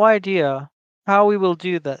no idea how we will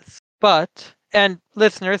do this, but, and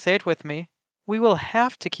listeners, say it with me, we will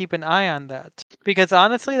have to keep an eye on that because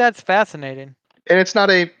honestly, that's fascinating. And it's not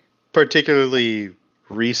a particularly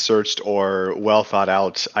researched or well thought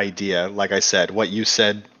out idea. Like I said, what you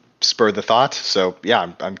said spurred the thought. So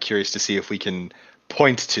yeah, I'm curious to see if we can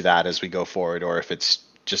point to that as we go forward, or if it's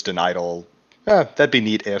just an idle. That'd be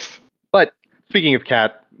neat if. But speaking of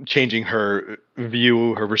Kat changing her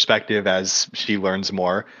view, her perspective as she learns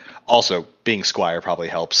more, also being Squire probably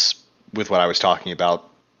helps with what I was talking about.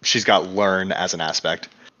 She's got learn as an aspect.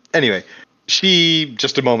 Anyway, she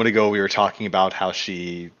just a moment ago we were talking about how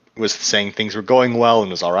she was saying things were going well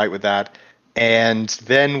and was all right with that. And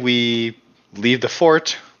then we leave the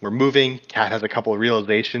fort. We're moving. Kat has a couple of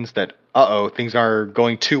realizations that things are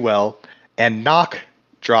going too well. And Knock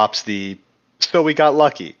drops the so we got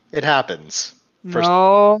lucky. It happens. First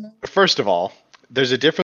No. first of all, there's a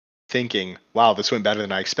difference thinking, wow, this went better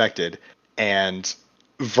than I expected, and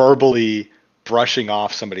verbally brushing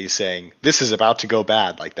off somebody saying, this is about to go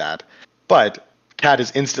bad like that. But Kat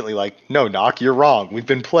is instantly like, no, Knock, you're wrong. We've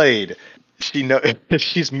been played. She know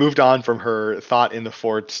she's moved on from her thought in the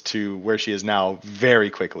fort to where she is now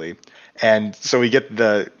very quickly. And so we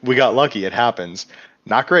got lucky, it happens.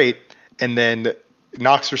 Not great. And then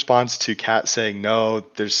Knock's response to Kat saying, no,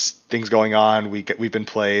 there's things going on. We've been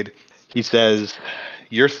played. He says,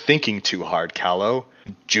 you're thinking too hard, Callow.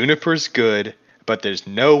 Juniper's good, but there's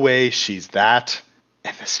no way she's that.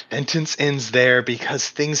 And the sentence ends there because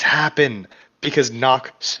things happen. Because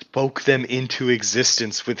Knock spoke them into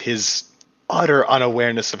existence with his utter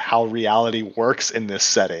unawareness of how reality works in this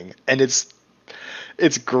setting. And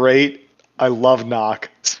it's great. I love Knock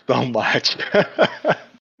so much.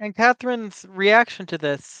 And Catherine's reaction to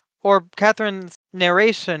this, or Catherine's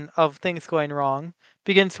narration of things going wrong,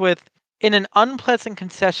 begins with, in an unpleasant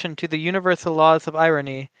concession to the universal laws of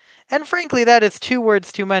irony. And frankly, that is 2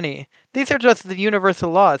 words too many. These are just the universal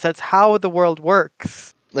laws. That's how the world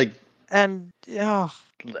works. Like, And, yeah.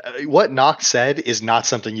 what Knox said is not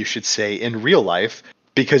something you should say in real life,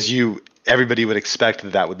 because everybody would expect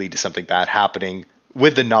that would lead to something bad happening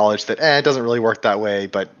with the knowledge that it doesn't really work that way,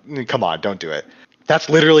 but come on, don't do it. That's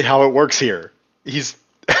literally how it works here. He's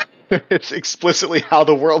it's explicitly how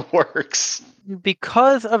the world works.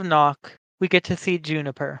 Because of Nock, we get to see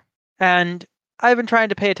Juniper. And I've been trying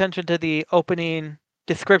to pay attention to the opening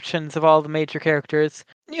descriptions of all the major characters.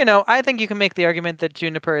 I think you can make the argument that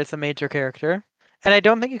Juniper is a major character. And I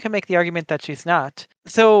don't think you can make the argument that she's not.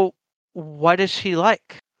 So, what is she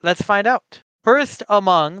like? Let's find out. First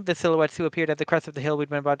among the silhouettes who appeared at the crest of the hill we'd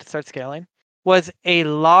been about to start scaling was a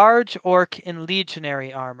large orc in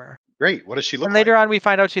legionary armor. Great. What does she look And like? later on, we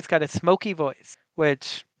find out she's got a smoky voice,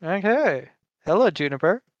 which, okay. Hello,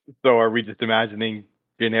 Juniper. So are we just imagining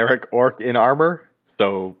generic orc in armor?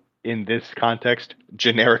 So in this context,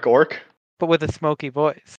 generic orc? But with a smoky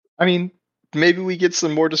voice. I mean, maybe we get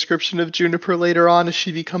some more description of Juniper later on as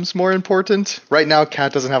she becomes more important. Right now,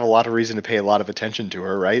 Kat doesn't have a lot of reason to pay a lot of attention to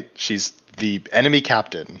her, right? She's the enemy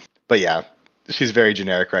captain. But yeah, she's very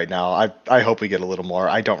generic right now. I hope we get a little more.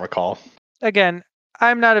 I don't recall. Again,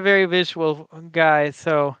 I'm not a very visual guy,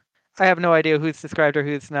 so I have no idea who's described or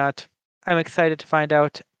who's not. I'm excited to find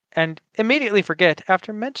out and immediately forget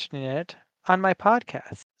after mentioning it on my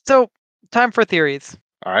podcast. So, time for theories.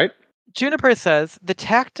 All right. Juniper says, the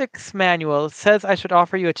tactics manual says I should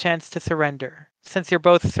offer you a chance to surrender, since you're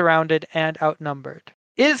both surrounded and outnumbered.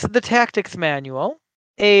 Is the tactics manual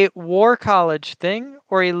a war college thing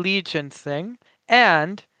or a legions thing?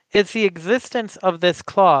 And is the existence of this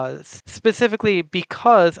clause specifically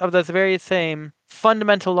because of those very same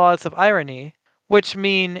fundamental laws of irony, which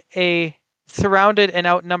mean a surrounded and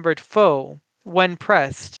outnumbered foe, when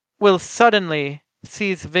pressed, will suddenly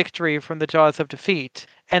seize victory from the jaws of defeat,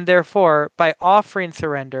 and therefore, by offering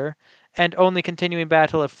surrender and only continuing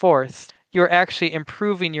battle if forced, you're actually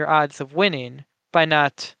improving your odds of winning by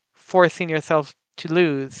not forcing yourself to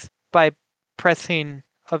lose by pressing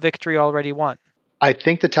a victory already won. I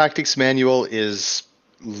think the tactics manual is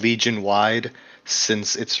Legion wide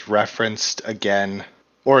since it's referenced again,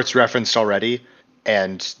 or it's referenced already,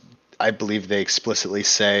 and I believe they explicitly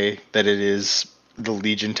say that it is the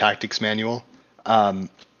Legion tactics manual.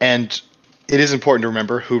 And it is important to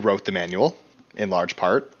remember who wrote the manual in large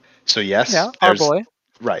part. So yes, Yeah, our boy.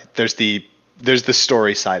 Right. There's the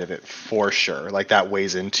story side of it for sure. Like that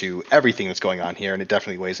weighs into everything that's going on here, and it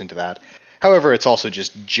definitely weighs into that. However, it's also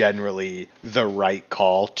just generally the right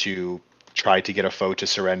call to try to get a foe to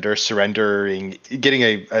surrender. Surrendering, getting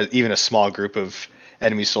even a small group of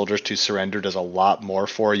enemy soldiers to surrender does a lot more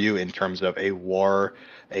for you in terms of a war,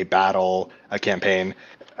 a battle, a campaign,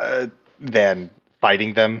 than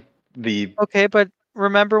fighting them. The Okay, but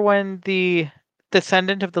remember when the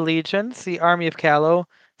descendant of the legions, the army of Callow,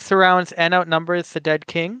 surrounds and outnumbers the dead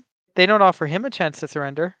king? They don't offer him a chance to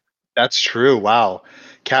surrender. That's true. Wow,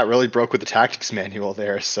 Kat really broke with the tactics manual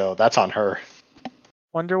there, so that's on her.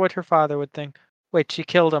 Wonder what her father would think. Wait, she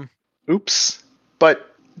killed him. Oops.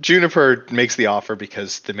 But Juniper makes the offer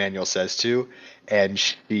because the manual says to, and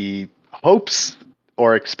she hopes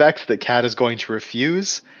or expects that Kat is going to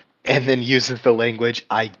refuse, and then uses the language,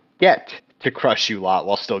 I get to crush you lot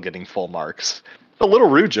while still getting full marks. It's a little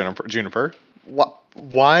rude, Juniper.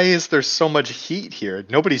 Why is there so much heat here?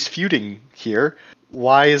 Nobody's feuding here.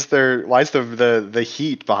 Why is the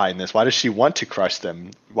heat behind this? Why does she want to crush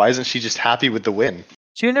them? Why isn't she just happy with the win?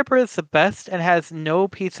 Juniper is the best and has no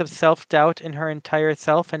piece of self-doubt in her entire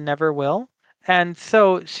self and never will. And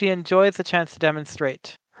so she enjoys the chance to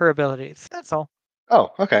demonstrate her abilities. That's all.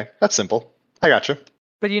 Oh, okay. That's simple. I gotcha.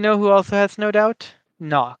 But you know who also has no doubt?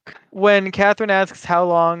 Nock. When Catherine asks how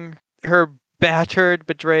long her battered,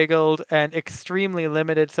 bedraggled, and extremely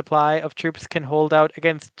limited supply of troops can hold out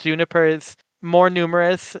against Juniper's more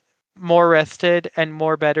numerous, more rested, and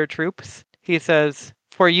more better troops, he says,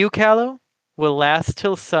 For you, Callow, will last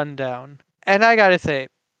till sundown. And I gotta say,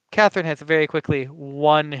 Catherine has very quickly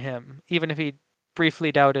won him, even if he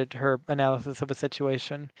briefly doubted her analysis of the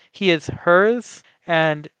situation. He is hers,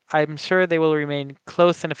 and I'm sure they will remain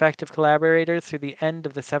close and effective collaborators through the end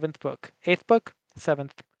of the seventh book. Eighth book?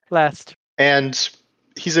 Seventh. Last. And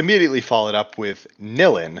he's immediately followed up with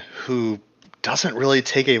Nilin, who doesn't really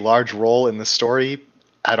take a large role in the story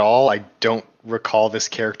at all. I don't recall this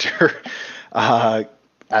character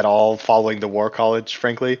at all following the War College,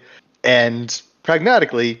 frankly. And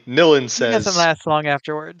pragmatically, Nilin He doesn't says, last long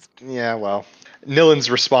afterwards. yeah, well, Nilin's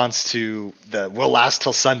response to the "will last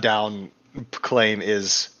till sundown" claim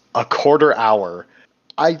is a quarter hour.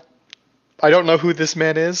 I I don't know who this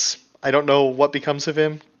man is. I don't know what becomes of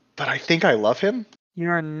him, but I think I love him.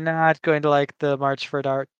 You're not going to like the March for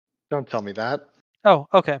Dark. Don't tell me that. Oh,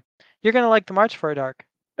 okay. You're going to like the March for Dark.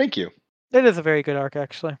 Thank you. It is a very good arc,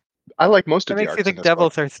 actually. I like most It of the makes you arcs in think this book.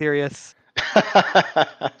 devils are serious.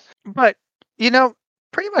 But, you know,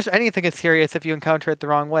 pretty much anything is serious if you encounter it the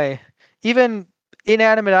wrong way. Even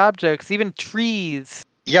inanimate objects, even trees.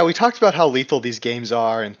 Yeah, we talked about how lethal these games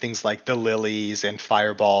are and things like the lillies and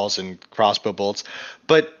fireballs and crossbow bolts,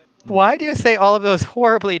 but Why do you say all of those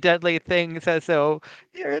horribly deadly things as though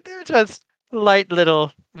they're just light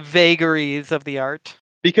little vagaries of the art?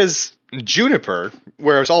 because Juniper,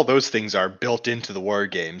 whereas all those things are built into the war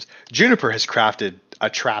games, Juniper has crafted a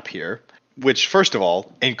trap here, which, first of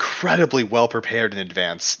all, incredibly well prepared in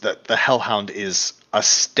advance. The Hellhound is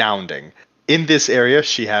astounding. In this area,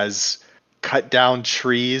 she has cut down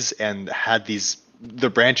trees and had the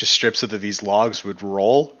branches strips of these logs would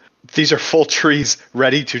roll. These are full trees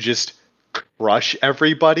ready to just crush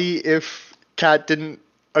everybody if Kat didn't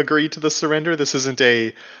agree to the surrender. This isn't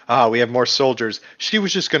we have more soldiers. She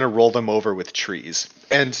was just going to roll them over with trees.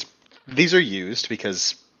 And these are used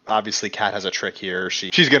because obviously Kat has a trick here.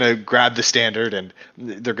 She's going to grab the standard and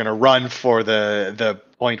they're going to run for the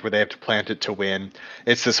point where they have to plant it to win.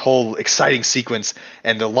 It's this whole exciting sequence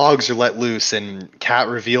and the logs are let loose and Kat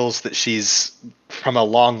reveals that she's from a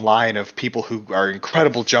long line of people who are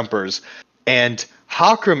incredible jumpers. And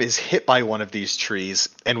Hakram is hit by one of these trees,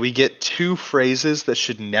 and we get two phrases that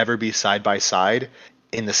should never be side by side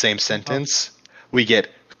in the same Uh-huh. sentence. We get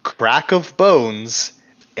crack of bones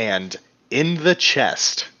and in the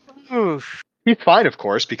chest. Oof. He's fine, of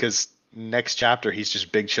course, because next chapter he's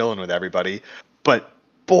just big chilling with everybody. But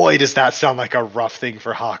boy, does that sound like a rough thing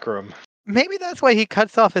for Hakram. Maybe that's why he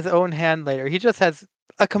cuts off his own hand later. He just has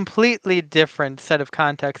a completely different set of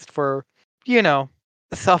context for, you know,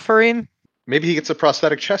 suffering. Maybe he gets a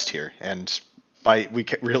prosthetic chest here, and we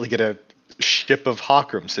really get a ship of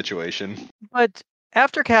Hakram situation. But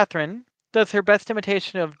after Catherine does her best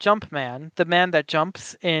imitation of Jumpman, the man that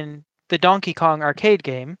jumps in the Donkey Kong arcade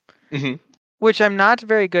game, Hmm. which I'm not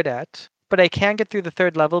very good at, but I can get through the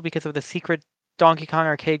third level because of the secret Donkey Kong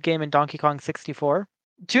arcade game in Donkey Kong 64.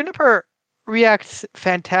 Juniper reacts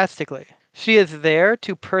fantastically. She is there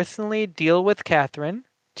to personally deal with Catherine.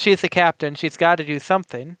 She's the captain, she's got to do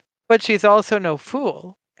something, but she's also no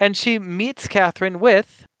fool. And she meets Catherine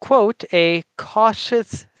with, quote, a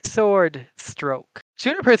cautious sword stroke.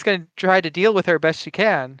 Juniper's going to try to deal with her best she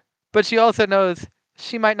can, but she also knows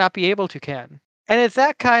she might not be able to can. And it's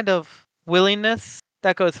that kind of willingness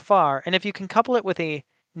that goes far. And if you can couple it with a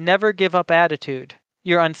never give up attitude,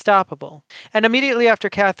 you're unstoppable. And immediately after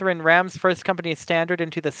Catherine rams First Company's standard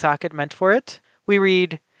into the socket meant for it, we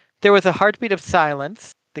read, "There was a heartbeat of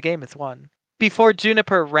silence. The game is won. Before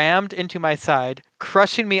Juniper rammed into my side,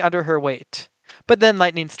 crushing me under her weight. But then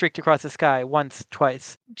lightning streaked across the sky once,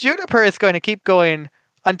 twice." Juniper is going to keep going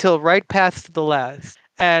until right past the last.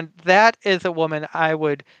 And that is a woman I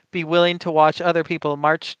would be willing to watch other people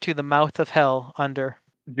march to the mouth of hell under.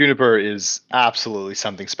 Juniper is absolutely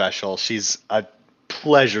something special. She's a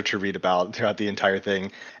pleasure to read about throughout the entire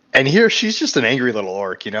thing. And here she's just an angry little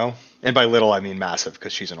orc, you know? And by little, I mean massive,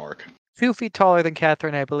 because she's an orc. 2 feet taller than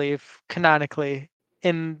Catherine, I believe, canonically,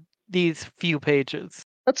 in these few pages.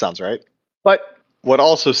 That sounds right. But what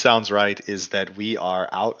also sounds right is that we are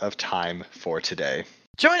out of time for today.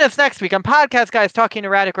 Join us next week on Podcast Guys Talking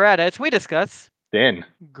Erratic Errata as we discuss Sin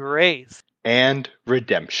grace. and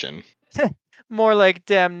redemption. More like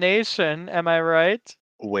damnation, am I right?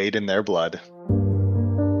 Wade in their blood.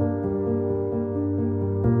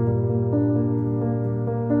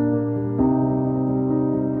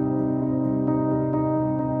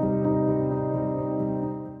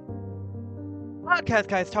 Podcast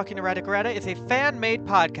Guys Talking Erratic Errata is a fan-made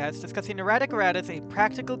podcast discussing erratic erratas, a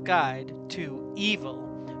practical guide to evil.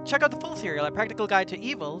 Check out the full serial at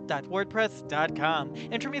practicalguidetoevil.wordpress.com.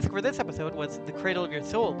 Intro music for this episode was The Cradle of Your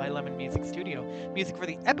Soul by Lemon Music Studio. Music for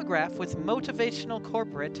the epigraph was Motivational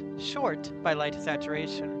Corporate, Short by Light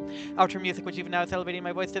Saturation. Outro music, which even now is elevating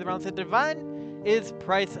my voice to the realms of the divine, is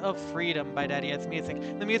Price of Freedom by Daddy S Music.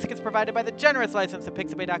 The music is provided by the generous license of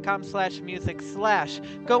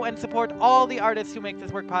pixabay.com/music/. Go and support all the artists who make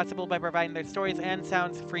this work possible by providing their stories and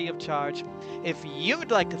sounds free of charge. If you'd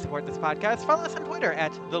like to support this podcast, follow us on Twitter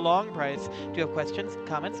at The Long Price. Do you have questions,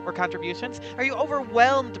 comments, or contributions? Are you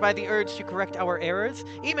overwhelmed by the urge to correct our errors?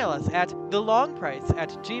 Email us at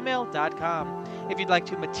thelongprice@gmail.com. If you'd like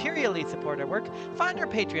to materially support our work, find our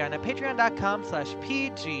Patreon at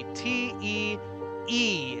patreon.com/pgte.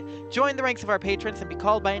 Join the ranks of our patrons and be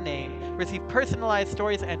called by name, receive personalized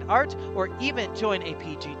stories and art, or even join a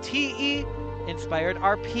PGTE-inspired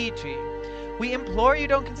RPG. We implore you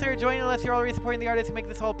don't consider joining unless you're already supporting the artists who make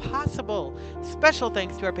this all possible. Special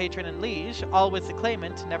thanks to our patron and liege, always the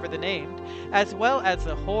claimant, never the named, as well as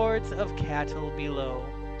the hordes of cattle below.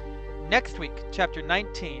 Next week, Chapter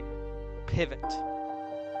 19, Pivot.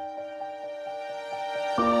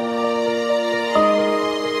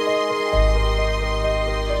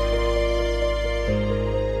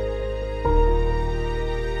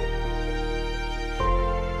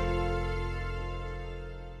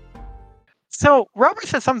 So, Robert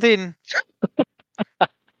said something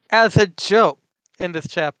as a joke in this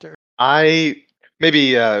chapter. Do you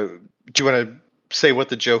want to say what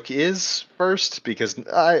the joke is first? Because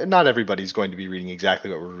not everybody's going to be reading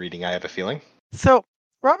exactly what we're reading, I have a feeling. So,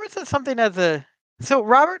 Robert said something as a... So,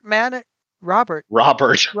 Robert. I heard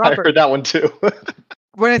that one too.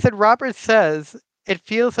 When I said Robert says, it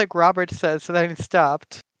feels like Robert says, so then he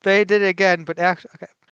stopped. They did it again, but actually... Okay.